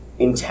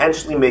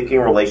intentionally making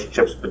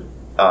relationships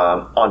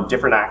on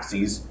different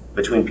axes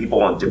between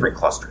people on different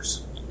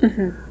clusters.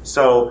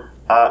 So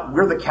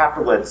we're the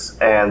Capulets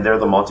and they're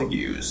the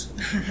Montagues.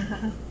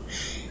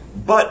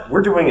 But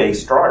we're doing a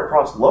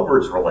star-crossed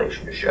lovers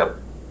relationship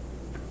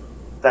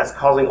that's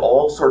causing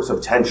all sorts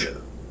of tension.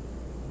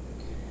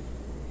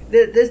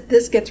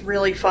 This gets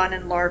really fun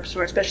in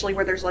LARPs, especially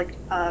where there's like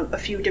a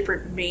few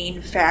different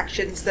main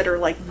factions that are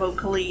like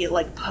vocally,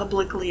 like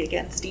publicly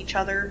against each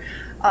other.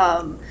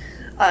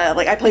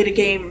 Like I played a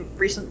game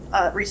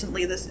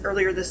recently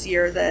earlier this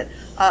year that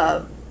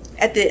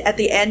at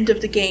the end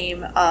of the game,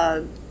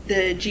 the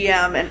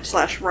GM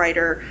and /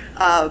 writer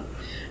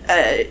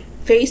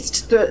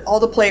faced all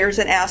the players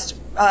and asked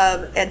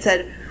and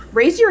said,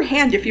 raise your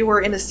hand if you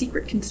were in a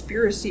secret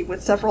conspiracy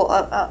with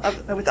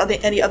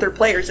any other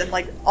players, and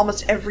like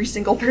almost every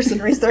single person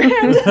raised their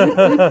hand.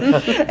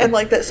 And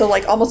like that, so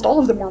like almost all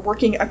of them were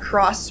working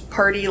across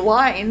party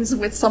lines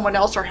with someone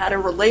else, or had a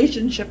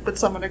relationship with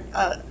someone,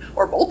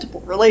 or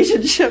multiple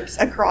relationships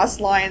across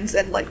lines,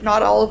 and like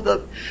not all of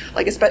the,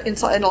 like in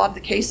a lot of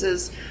the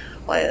cases,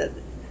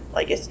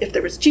 like if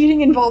there was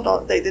cheating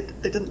involved, they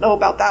didn't know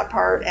about that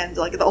part, and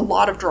like a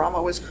lot of drama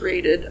was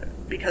created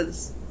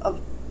because of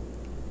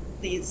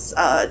these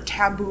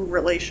taboo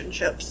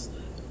relationships.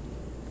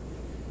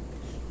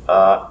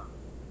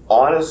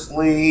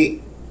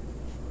 Honestly,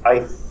 I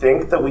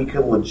think that we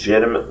could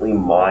legitimately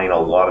mine a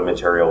lot of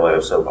material out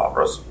of soap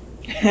operas.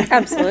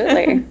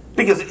 Absolutely.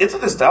 Because it's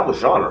an established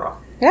genre.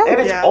 Yeah.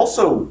 And it's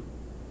also...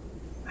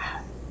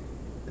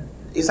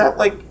 Is that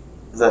like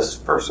the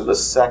first or the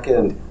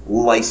second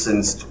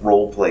licensed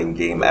role-playing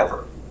game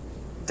ever?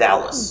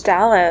 Dallas.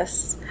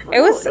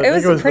 It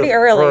was pretty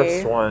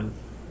early. First one.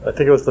 I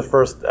think it was the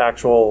first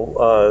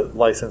actual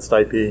licensed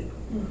IP.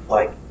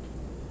 Like,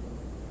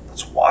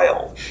 that's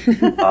wild.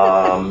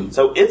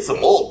 So it's some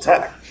old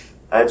tech.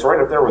 It's right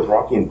up there with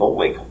Rocky and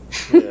Bullwinkle.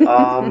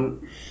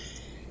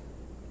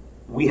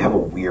 We have a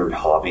weird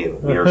hobby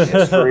and weird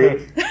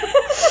history.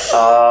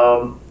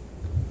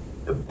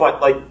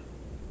 But, like,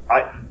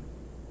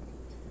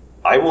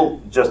 I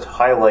will just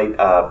highlight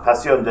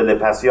Pasión de las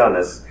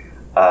Pasiones.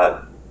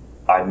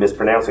 I'm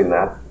mispronouncing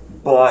that,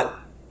 but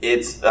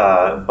it's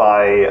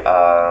by...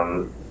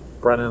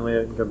 Brennan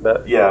Lee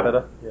Gambetta? Yeah.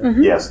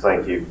 Mm-hmm. Yes,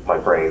 thank you. My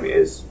brain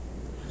is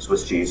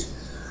Swiss cheese.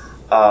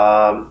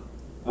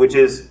 Which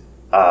is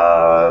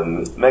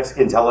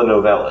Mexican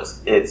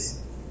telenovelas. It's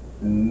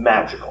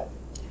magical.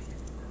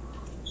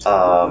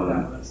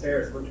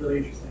 Upstairs. Looks really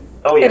interesting.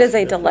 Oh, yes. It is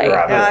a delight.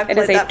 Yeah, I've It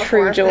is played a that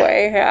true before.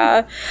 joy.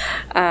 Yeah.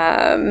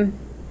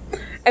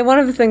 And one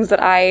of the things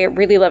that I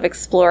really love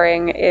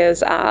exploring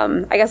is,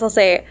 I guess I'll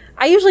say,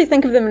 I usually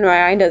think of them in my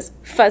mind as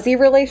fuzzy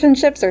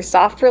relationships or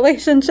soft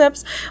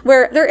relationships,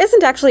 where there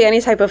isn't actually any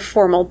type of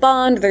formal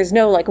bond. There's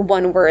no like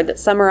one word that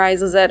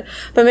summarizes it,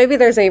 but maybe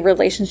there's a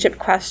relationship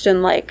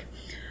question like,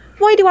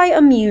 why do I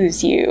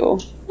amuse you?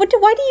 Why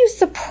do you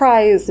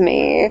surprise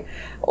me?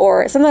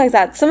 Or something like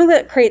that. Something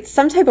that creates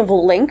some type of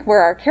link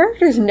where our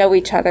characters know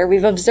each other.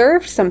 We've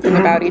observed something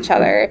about each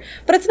other,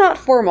 but it's not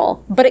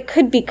formal. But it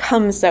could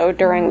become so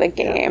during the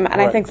game. And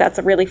I think that's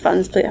a really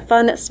fun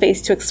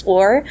space to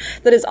explore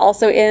that is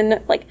also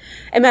in, like,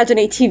 imagine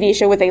a TV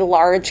show with a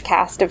large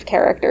cast of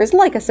characters,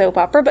 like a soap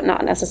opera, but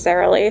not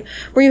necessarily,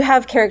 where you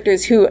have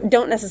characters who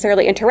don't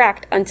necessarily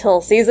interact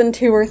until season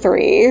 2 or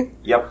 3.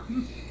 Yep.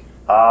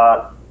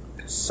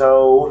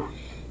 So,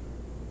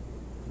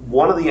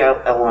 one of the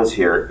elements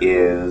here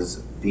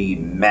is the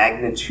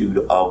magnitude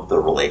of the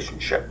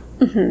relationship.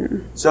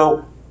 Mm-hmm.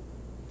 So,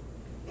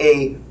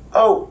 you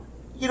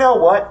know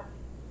what?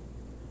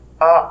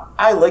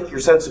 I like your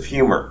sense of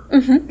humor.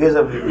 Mm-hmm. Is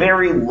a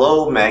very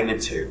low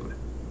magnitude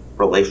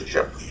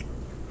relationship.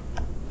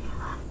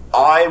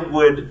 I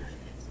would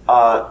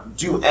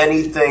do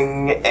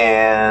anything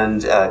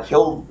and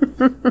kill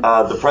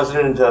the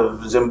president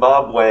of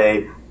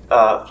Zimbabwe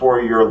for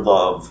your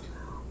love.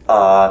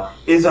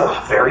 Is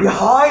a very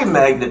high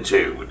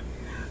magnitude.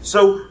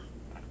 So,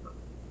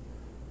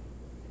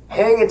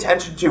 paying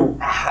attention to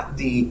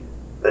the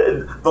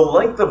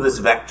length of this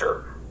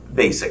vector,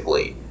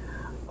 basically,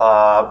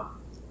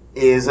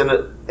 is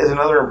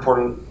another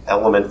important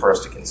element for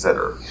us to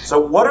consider. So,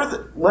 what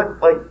are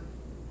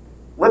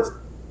let's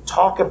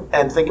talk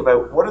and think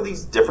about what are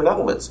these different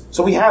elements.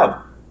 So, we have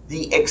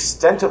the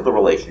extent of the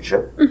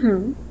relationship.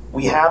 Mm-hmm.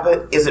 We have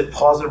it. Is it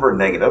positive or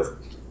negative?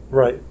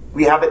 Right.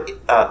 We have it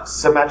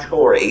symmetrical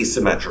or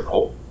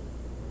asymmetrical.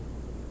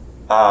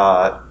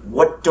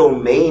 What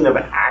domain of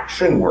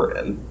action we're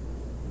in.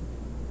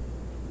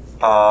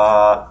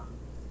 Are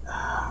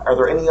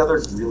there any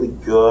other really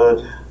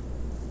good,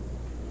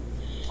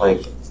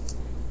 like,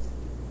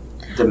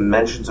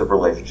 dimensions of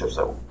relationships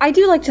that I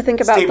do like to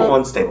think about stable,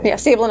 unstable? Yeah,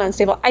 stable and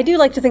unstable. I do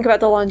like to think about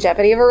the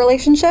longevity of a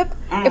relationship.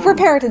 If we're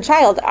parent and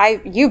child,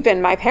 you've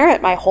been my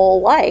parent my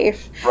whole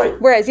life. Right.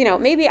 Whereas,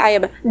 maybe I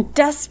am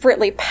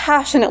desperately,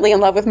 passionately in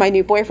love with my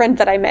new boyfriend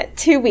that I met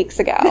 2 weeks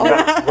ago.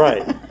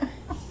 Right.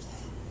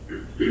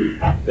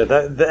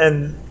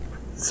 And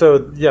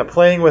so,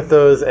 playing with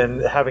those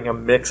and having a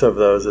mix of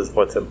those is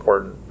what's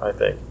important, I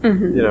think.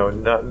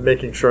 Mm-hmm. Not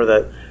making sure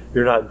that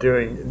you're not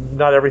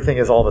everything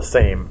is all the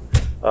same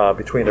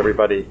between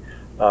everybody.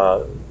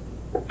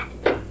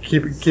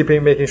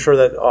 Making sure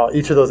that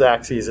each of those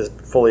axes is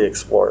fully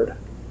explored.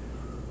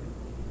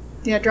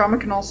 Yeah, drama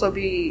can also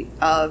be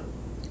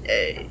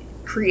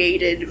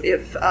created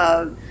if,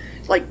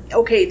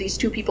 these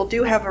two people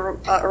do have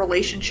a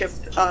relationship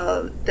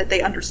that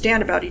they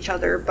understand about each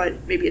other,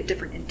 but maybe at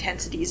different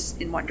intensities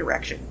in one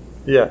direction.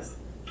 Yes.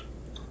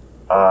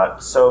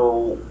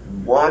 So,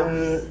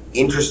 one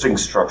interesting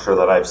structure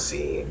that I've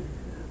seen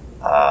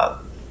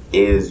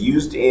is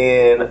used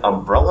in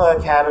Umbrella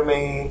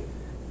Academy,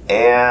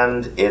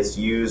 and it's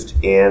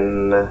used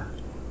in the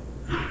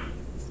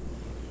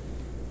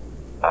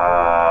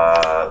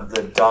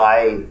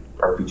Die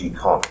RPG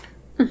comic,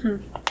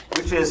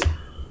 which is,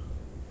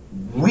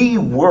 we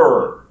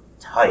were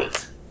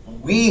tight.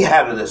 We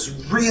had this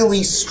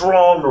really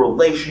strong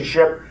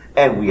relationship,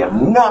 and we have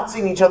not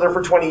seen each other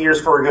for 20 years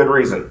for a good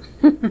reason.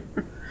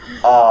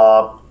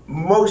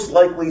 Most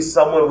likely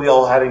someone we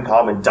all had in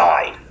common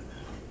died.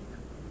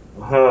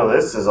 Oh,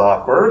 this is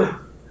awkward.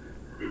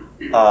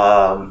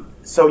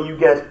 So you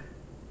get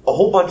a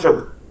whole bunch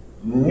of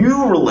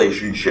new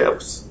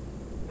relationships,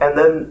 and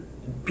then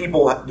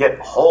people get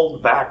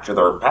hauled back to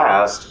their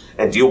past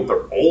and deal with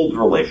their old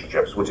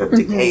relationships, which have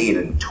decayed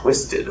and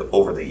twisted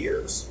over the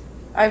years.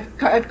 I've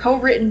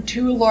co-written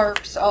 2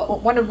 LARPs,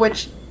 one of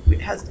which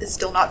is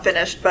still not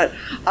finished, but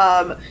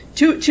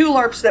two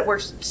LARPs that were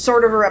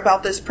sort of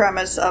about this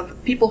premise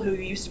of people who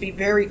used to be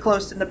very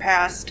close in the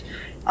past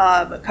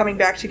coming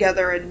back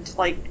together and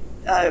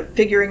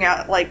figuring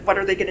out like what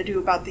are they going to do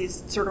about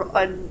these sort of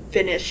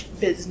unfinished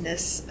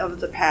business of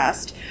the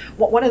past.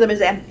 One of them is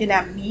an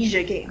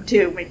amnesia game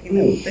too, making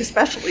them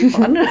especially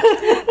fun.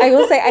 I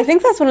will say, I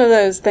think that's one of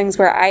those things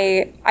where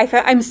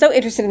I'm so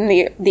interested in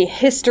the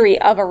history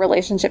of a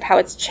relationship, how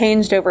it's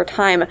changed over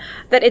time,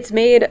 that it's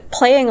made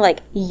playing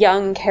like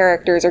young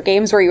characters or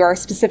games where you are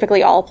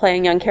specifically all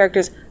playing young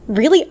characters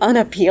really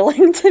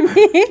unappealing to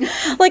me.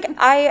 Like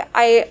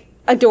I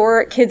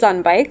adore Kids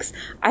on Bikes.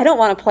 I don't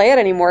want to play it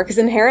anymore because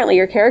inherently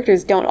your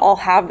characters don't all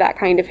have that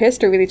kind of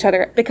history with each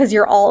other because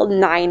you're all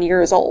 9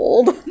 years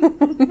old.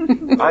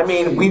 I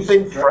mean, we've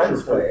been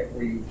friends for...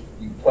 You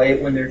play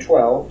it when they're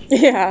 12.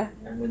 Yeah.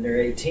 And when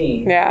they're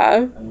 18. Yeah.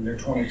 And when they're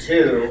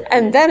 22.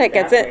 And then it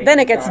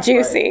gets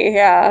juicy. Right.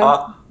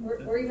 Yeah.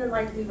 Or even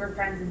like we were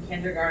friends in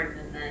kindergarten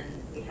and then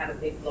we had a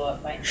big blow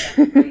up fight in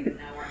 7th grade and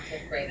now we're in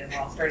 5th grade and we're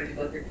all starting to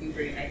go through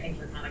puberty and I think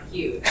we're kind of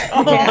cute.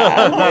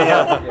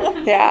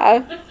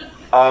 Yeah.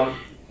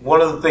 One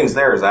of the things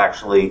there is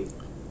actually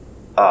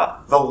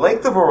the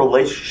length of a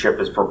relationship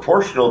is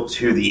proportional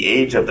to the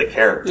age of the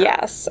character.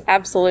 Yes,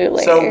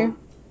 absolutely. So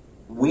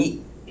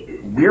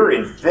we're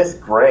in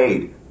 5th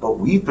grade, but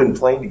we've been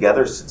playing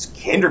together since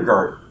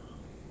kindergarten.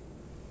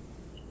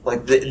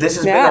 Like this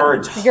has been our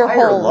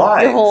entire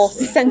lives. Your whole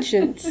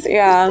sentience,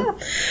 yeah.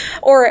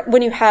 Or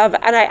when you have,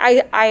 and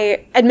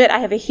I admit I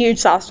have a huge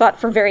soft spot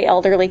for very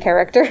elderly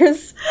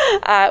characters,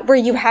 where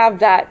you have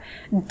that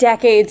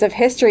decades of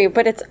history,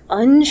 but it's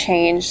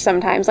unchanged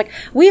sometimes. Like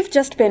we've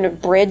just been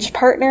bridge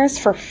partners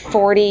for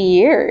 40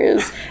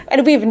 years,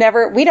 and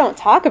we don't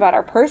talk about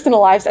our personal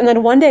lives, and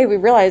then one day we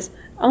realize,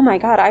 oh my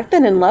God, I've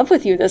been in love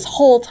with you this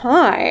whole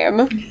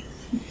time.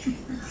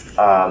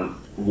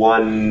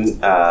 One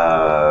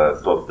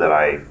book that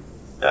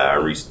I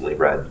recently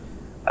read,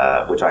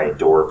 which I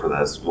adore for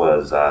this,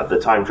 was The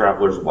Time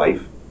Traveler's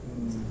Wife.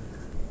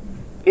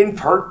 In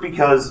part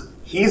because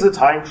he's a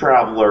time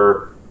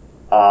traveler.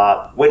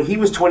 When he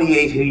was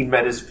 28, he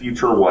met his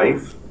future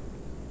wife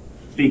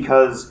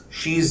because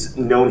she's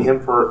known him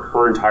for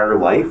her entire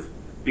life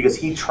because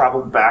he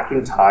traveled back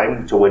in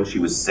time to when she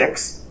was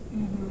 6.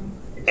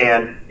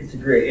 And it's a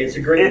great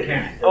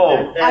mechanic.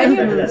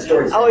 That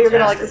story's you're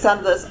gonna like fantastic. the sound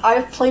of this.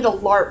 I've played a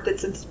LARP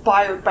that's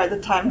inspired by The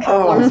Time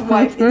Traveler's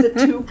Wife.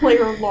 It's a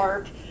 2-player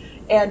LARP,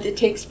 and it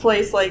takes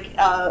place like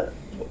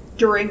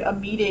during a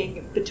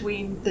meeting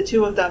between the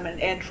two of them,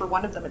 and for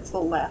one of them, it's the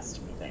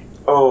last meeting.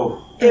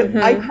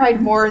 I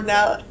cried more in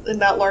that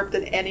LARP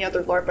than any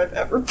other LARP I've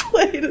ever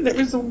played, and it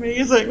was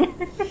amazing.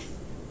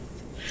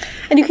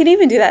 And you can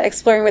even do that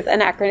exploring with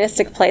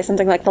anachronistic play,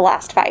 something like The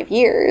Last 5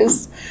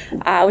 Years,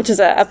 which is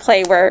a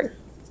play where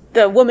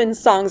the woman's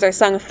songs are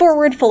sung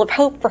forward, full of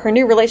hope for her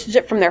new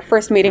relationship from their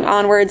first meeting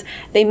onwards.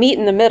 They meet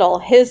in the middle.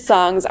 His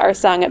songs are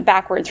sung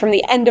backwards, from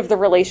the end of the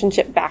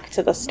relationship back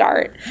to the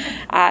start.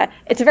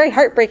 It's a very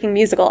heartbreaking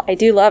musical. I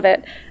do love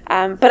it.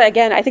 But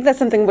again, I think that's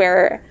something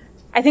where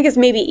I think is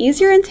maybe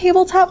easier in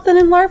tabletop than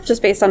in LARP,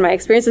 just based on my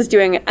experiences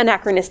doing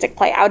anachronistic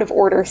play, out of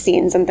order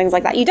scenes and things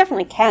like that. You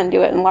definitely can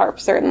do it in LARP,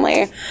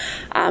 certainly.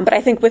 But I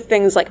think with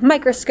things like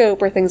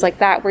Microscope or things like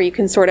that, where you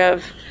can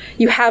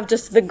you have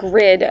just the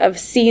grid of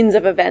scenes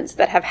of events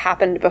that have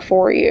happened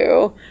before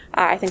you,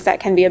 I think that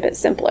can be a bit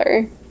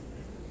simpler.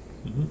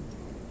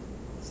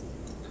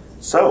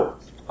 So,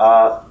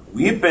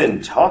 we've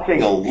been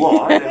talking a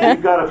lot, and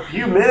we've got a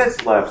few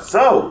minutes left.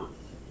 So,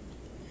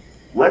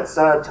 let's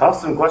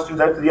toss some questions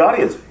out to the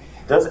audience.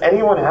 Does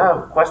anyone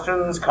have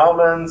questions,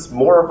 comments,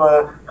 more of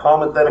a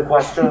comment than a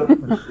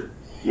question?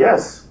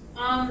 Yes.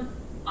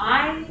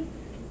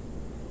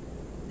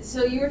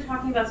 So you were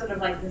talking about sort of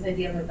like this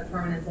idea of like the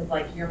permanence of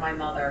like, you're my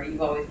mother,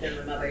 you've always been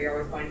my mother, you're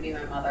always going to be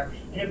my mother.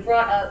 And it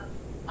brought up,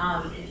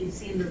 if you've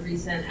seen the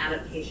recent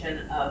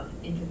adaptation of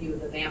Interview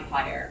with a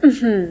Vampire,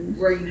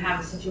 where you have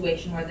a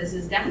situation where this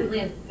is definitely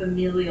a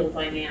familial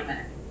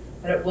dynamic.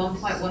 But at one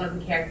point, one of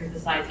the characters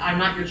decides, I'm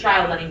not your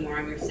child anymore,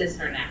 I'm your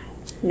sister now.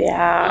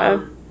 Yeah.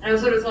 And I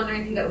was sort of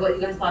wondering what you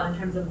guys thought in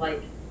terms of,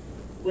 like,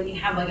 when you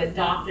have, like,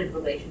 adopted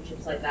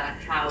relationships like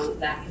that, how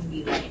that can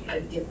be, like,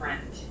 a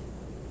different...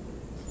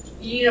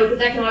 because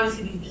that can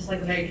obviously be just,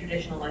 like, a very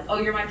traditional, like, oh,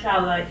 you're my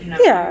child,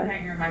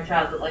 you're my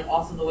child, but, like,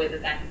 also the way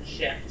that can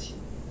shift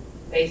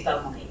based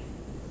on, like...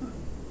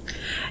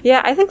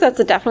 Yeah, I think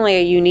that's definitely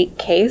a unique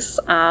case.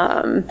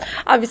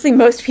 Obviously,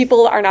 most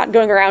people are not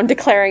going around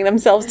declaring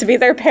themselves to be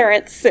their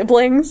parents'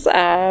 siblings.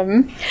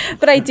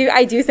 But I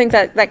do think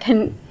that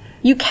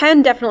you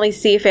can definitely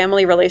see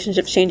family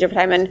relationships change over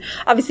time. And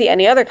obviously,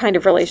 any other kind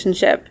of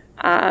relationship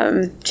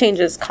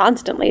changes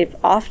constantly,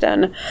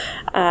 often.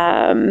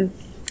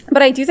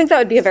 But I do think that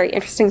would be a very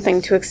interesting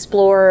thing to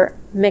explore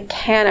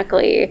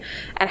mechanically,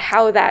 and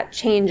how that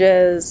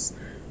changes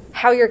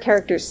how your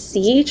characters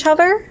see each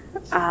other.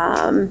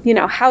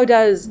 How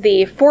does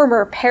the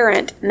former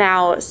parent,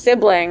 now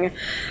sibling,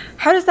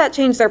 how does that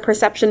change their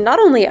perception not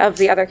only of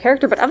the other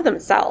character, but of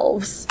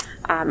themselves?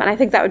 And I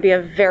think that would be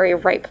a very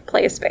ripe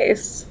play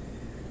space.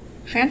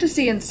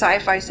 Fantasy and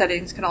sci-fi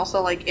settings can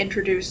also, like,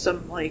 introduce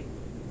some, like,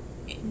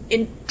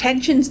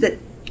 intentions that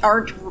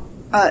aren't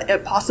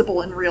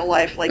possible in real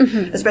life, like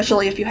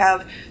especially if you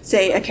have,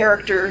 say, a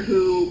character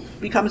who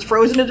becomes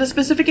frozen at a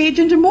specific age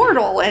and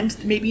immortal,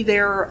 and maybe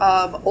their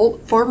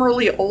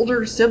formerly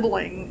older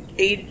sibling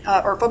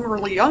or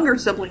formerly younger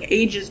sibling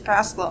ages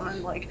past them,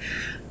 and like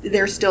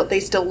they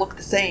still look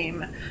the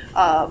same,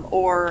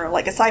 or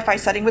like a sci-fi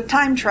setting with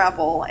time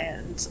travel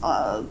and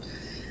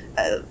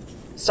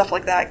stuff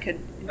like that could.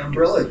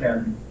 Umbrella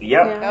Academy.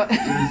 Yep.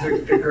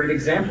 A great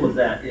example of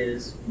that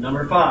is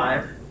number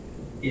 5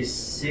 is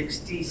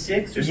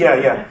 66 or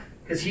something. Yeah.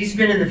 Because he's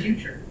been in the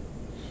future.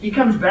 He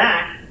comes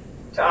back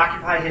to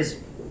occupy his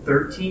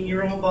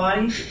 13-year-old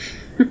body.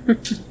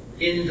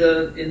 In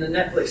the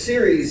Netflix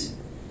series,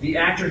 the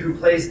actor who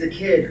plays the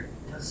kid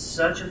does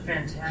such a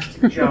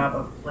fantastic job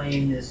of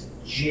playing this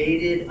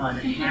jaded,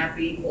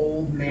 unhappy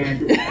old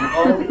man.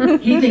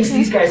 And he thinks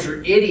these guys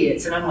are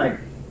idiots, and I'm like,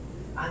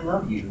 I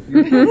love you.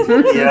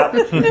 Yeah.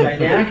 The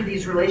dynamic of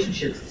these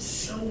relationships is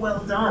so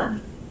well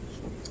done.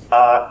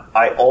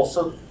 I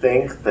also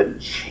think that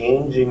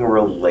changing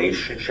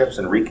relationships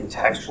and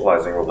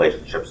recontextualizing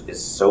relationships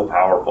is so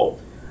powerful.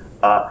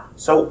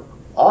 So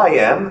I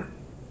am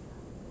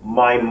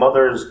my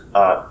mother's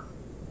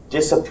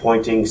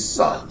disappointing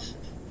son.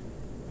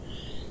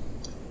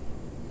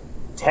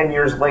 10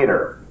 years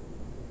later,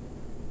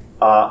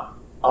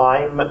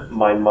 I'm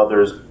my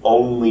mother's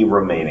only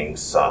remaining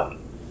son.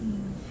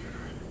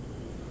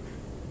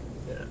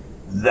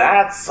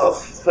 That's a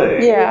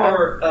thing. Yeah.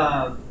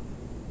 Or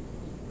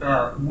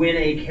when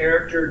a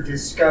character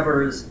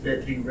discovers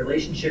that the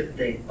relationship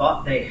they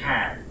thought they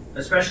had,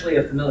 especially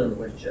a familiar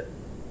relationship,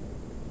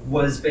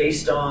 was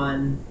based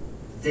on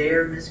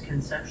their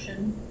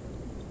misconception,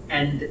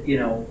 and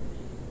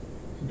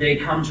they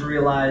come to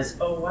realize,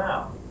 oh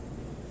wow,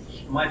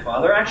 my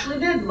father actually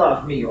did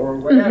love me, or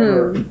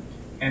whatever. Mm-hmm.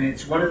 And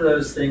it's one of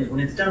those things, when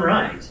it's done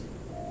right,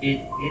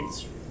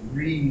 it's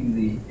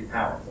really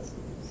powerful.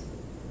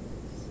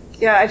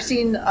 Yeah, I've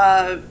seen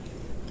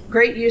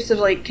great use of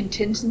like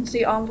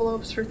contingency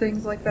envelopes for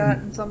things like that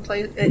in some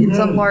in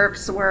some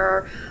LARPs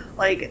where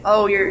like,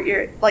 oh,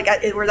 you're like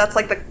where that's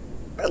like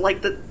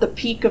the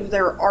peak of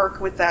their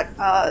arc with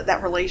that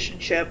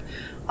relationship,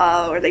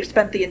 or they've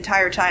spent the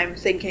entire time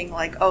thinking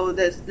like, oh,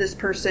 this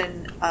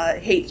person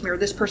hates me, or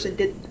this person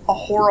did a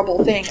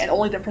horrible thing, and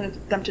only for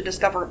them to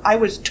discover I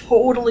was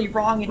totally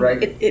wrong, and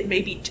right. it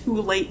may be too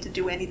late to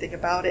do anything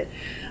about it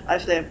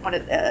if they want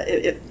it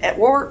at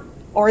war.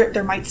 Or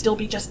there might still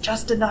be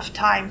just enough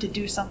time to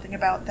do something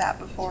about that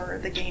before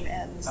the game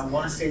ends. I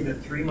want to say the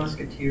Three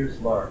Musketeers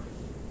LARP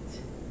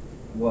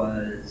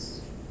was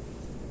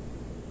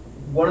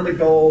one of the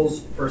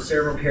goals for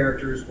several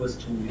characters was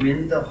to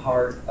win the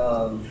heart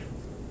of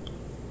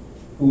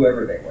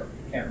whoever they were.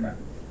 Can't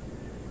remember.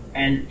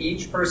 And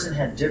each person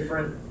had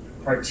different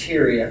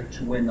criteria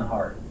to win the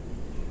heart.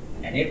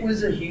 And it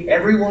was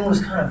everyone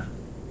was kind of,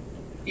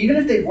 even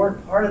if they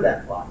weren't part of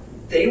that plot,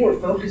 they were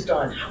focused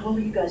on, how well are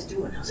you guys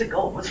doing? How's it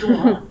going? What's going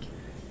on?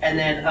 And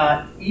then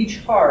each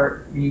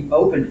heart, when you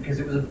opened, because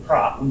it was a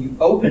prop, when you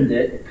opened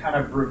it, it kind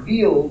of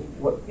revealed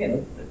what,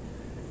 and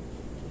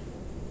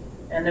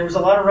there was a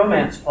lot of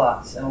romance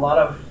plots and a lot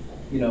of,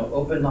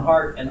 open the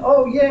heart and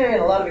oh yay,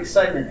 and a lot of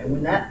excitement. And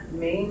when that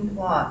main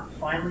plot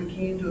finally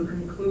came to a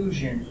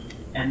conclusion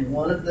and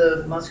one of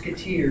the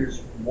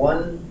musketeers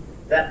won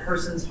that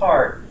person's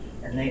heart,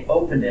 and they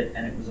opened it,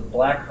 and it was a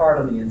black heart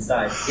on the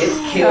inside.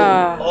 It killed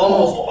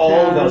almost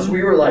all of us.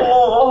 We were like,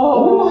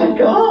 oh my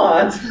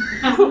god,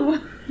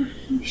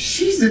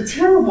 she's a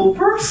terrible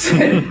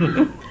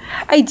person.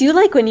 I do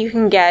like when you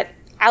can get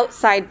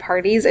outside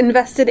parties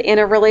invested in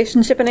a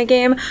relationship in a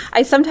game.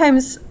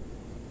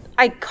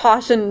 I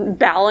caution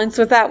balance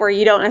with that, where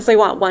you don't necessarily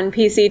want one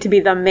PC to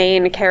be the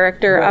main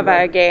character of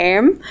a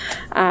game,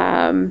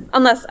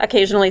 unless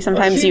occasionally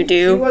sometimes you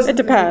do. It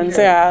depends,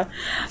 yeah.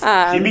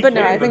 But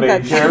no, I think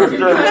that's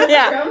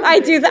yeah.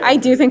 I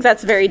do think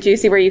that's very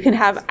juicy, where you can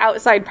have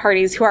outside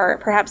parties who are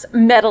perhaps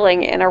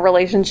meddling in a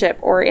relationship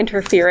or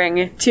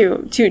interfering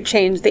to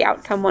change the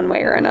outcome one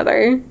way or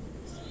another.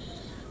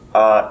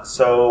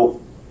 So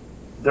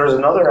there's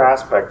another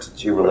aspect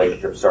to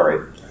relationships.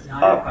 Sorry. No, I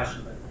have a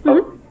question.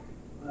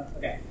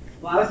 Okay.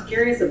 Well, I was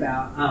curious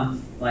about,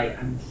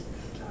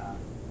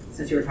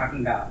 since you were talking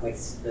about like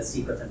the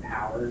secrets and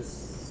powers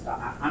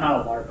stuff. I'm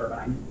not a LARPer, but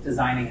I'm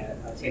designing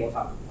a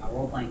tabletop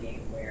role-playing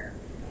game where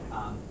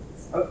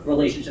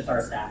relationships are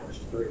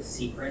established through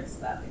secrets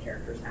that the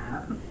characters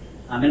have.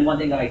 And one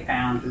thing that I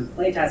found through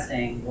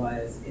playtesting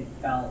was it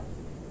felt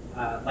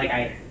like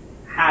I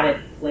had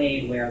it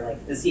played where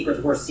like the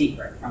secrets were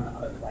secret from the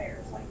other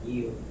players. Like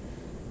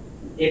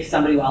if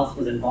somebody else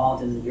was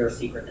involved in your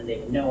secret, then they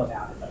would know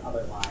about it, but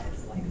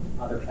otherwise, like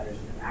other players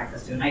would have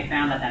access to it. And I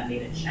found that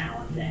made it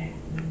challenging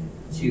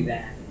to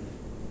then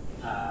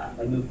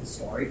move the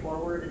story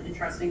forward in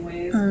interesting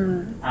ways.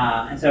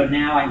 And so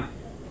now I'm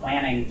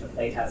planning to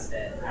playtest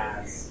it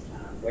as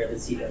where the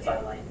secrets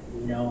are like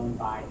known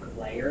by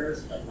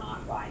players, but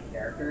not by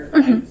characters.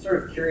 But I'm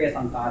sort of curious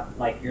on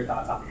your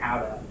thoughts on how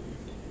to.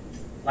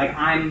 I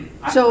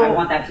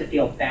want that to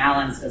feel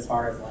balanced as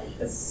far as like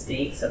the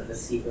stakes of the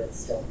secrets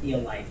still feel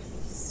like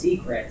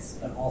secrets,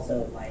 but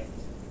also like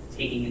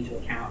taking into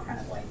account kind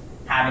of like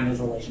having those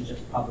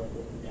relationships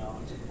publicly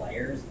known to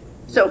players.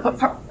 So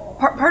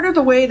part of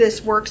the way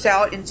this works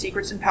out in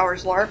Secrets and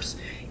Powers LARPs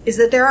is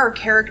that there are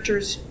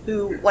characters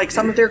who, like,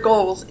 some of their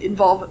goals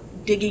involve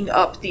digging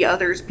up the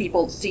other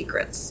people's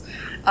secrets.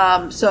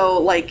 So,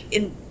 like,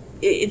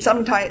 in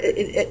some time,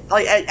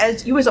 like,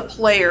 as you as a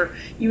player,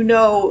 you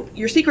know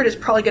your secret is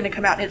probably going to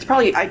come out, and it's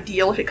probably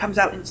ideal if it comes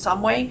out in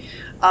some way.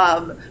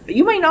 But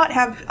you may not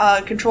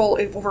have control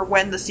over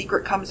when the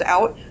secret comes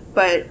out,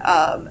 but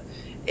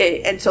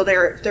and so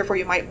therefore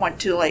you might want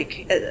to,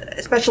 like,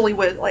 especially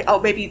with, like, oh,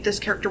 maybe this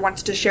character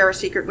wants to share a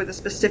secret with a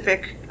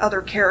specific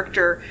other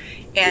character,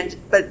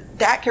 but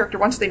that character,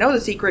 once they know the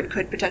secret,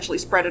 could potentially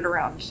spread it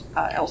around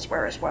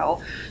elsewhere as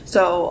well.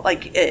 So,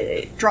 like,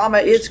 drama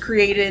is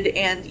created,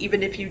 and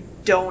even if you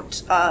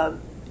don't,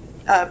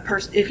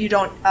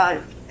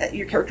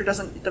 your character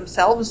doesn't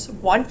themselves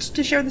want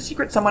to share the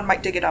secret, someone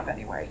might dig it up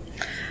anyway.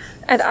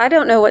 And I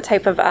don't know what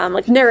type of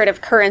like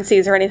narrative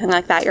currencies or anything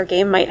like that your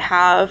game might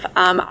have.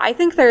 I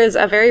think there is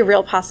a very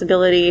real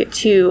possibility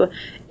to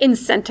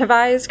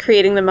incentivize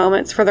creating the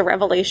moments for the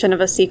revelation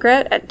of a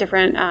secret at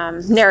different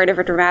narrative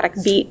or dramatic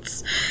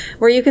beats,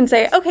 where you can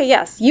say, okay,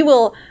 yes, you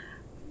will.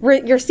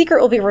 Your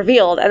secret will be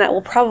revealed, and that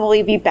will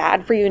probably be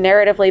bad for you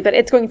narratively, but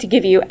it's going to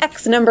give you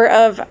X number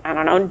of, I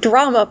don't know,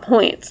 drama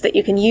points that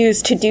you can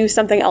use to do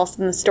something else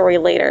in the story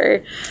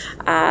later.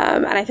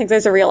 And I think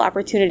there's a real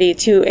opportunity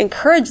to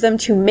encourage them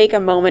to make a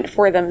moment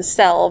for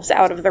themselves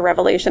out of the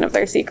revelation of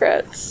their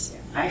secrets.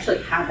 I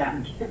actually had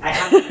that. I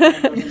had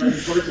that, but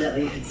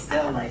unfortunately, it's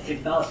still like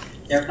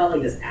there felt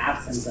like this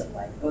absence of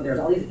like, oh, there's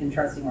all these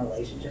interesting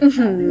relationships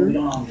happening, but we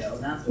don't all know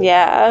them. So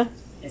Yeah.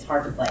 it's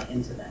hard to play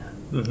into them.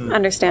 Mm-hmm.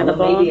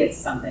 Understandable. Although maybe it's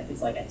something.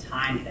 It's like a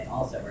time thing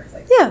also, where it's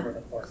like Yeah. over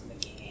the course of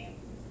the game.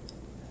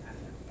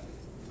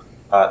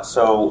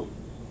 So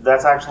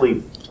that's actually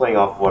playing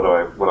off what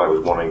I was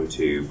wanting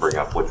to bring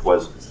up, which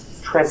was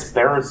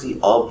transparency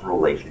of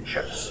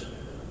relationships.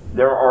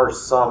 There are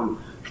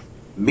some.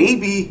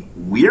 Maybe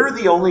we're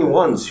the only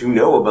ones who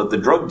know about the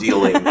drug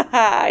dealing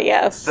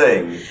Yes.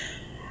 thing.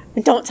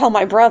 Don't tell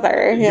my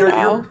brother, you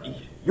know.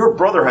 Your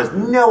brother has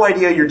no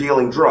idea you're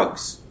dealing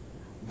drugs,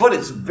 but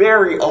it's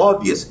very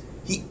obvious.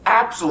 He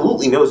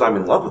absolutely knows I'm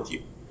in love with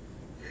you.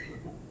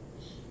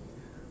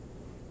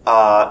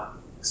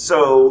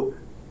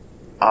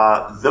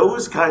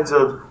 Those kinds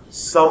of,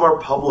 some are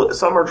public,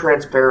 some are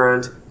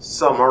transparent,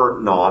 some are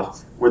not,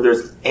 where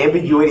there's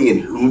ambiguity in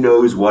who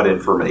knows what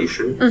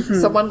information.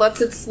 Someone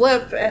lets it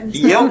slip, and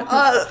Yep.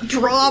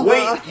 drama.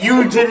 Wait,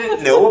 you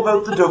didn't know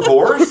about the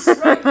divorce?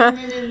 Right,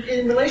 and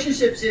in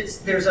relationships,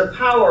 there's a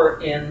power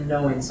in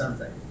knowing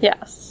something.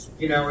 Yes.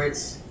 You know,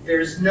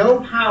 there's no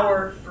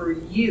power for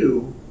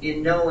you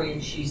in knowing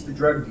she's the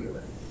drug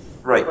dealer,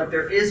 Right. but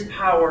there is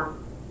power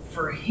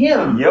for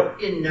him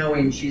Yep. in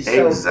knowing she's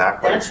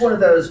Exactly. So that's one of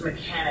those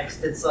mechanics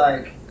that's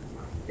like,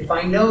 if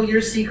I know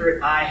your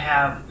secret, I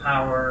have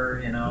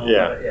power. You know.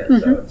 Yeah.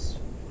 So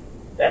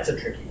that's a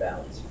tricky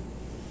balance.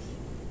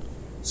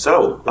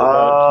 So,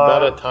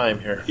 About a time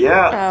here.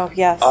 yeah, Oh,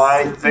 yes.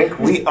 I think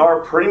we are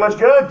pretty much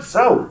good.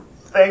 So,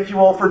 thank you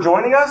all for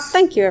joining us.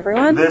 Thank you,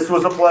 everyone. This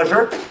was a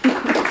pleasure.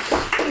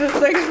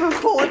 Thanks for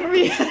pulling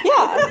me.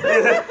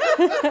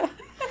 Yeah.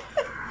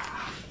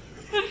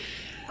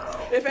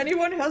 If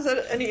anyone has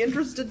any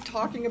interest in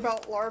talking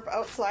about LARP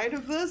outside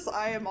of this,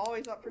 I am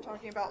always up for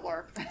talking about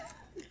LARP.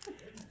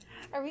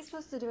 Are we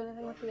supposed to do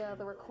anything with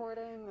the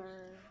recording,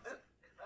 or?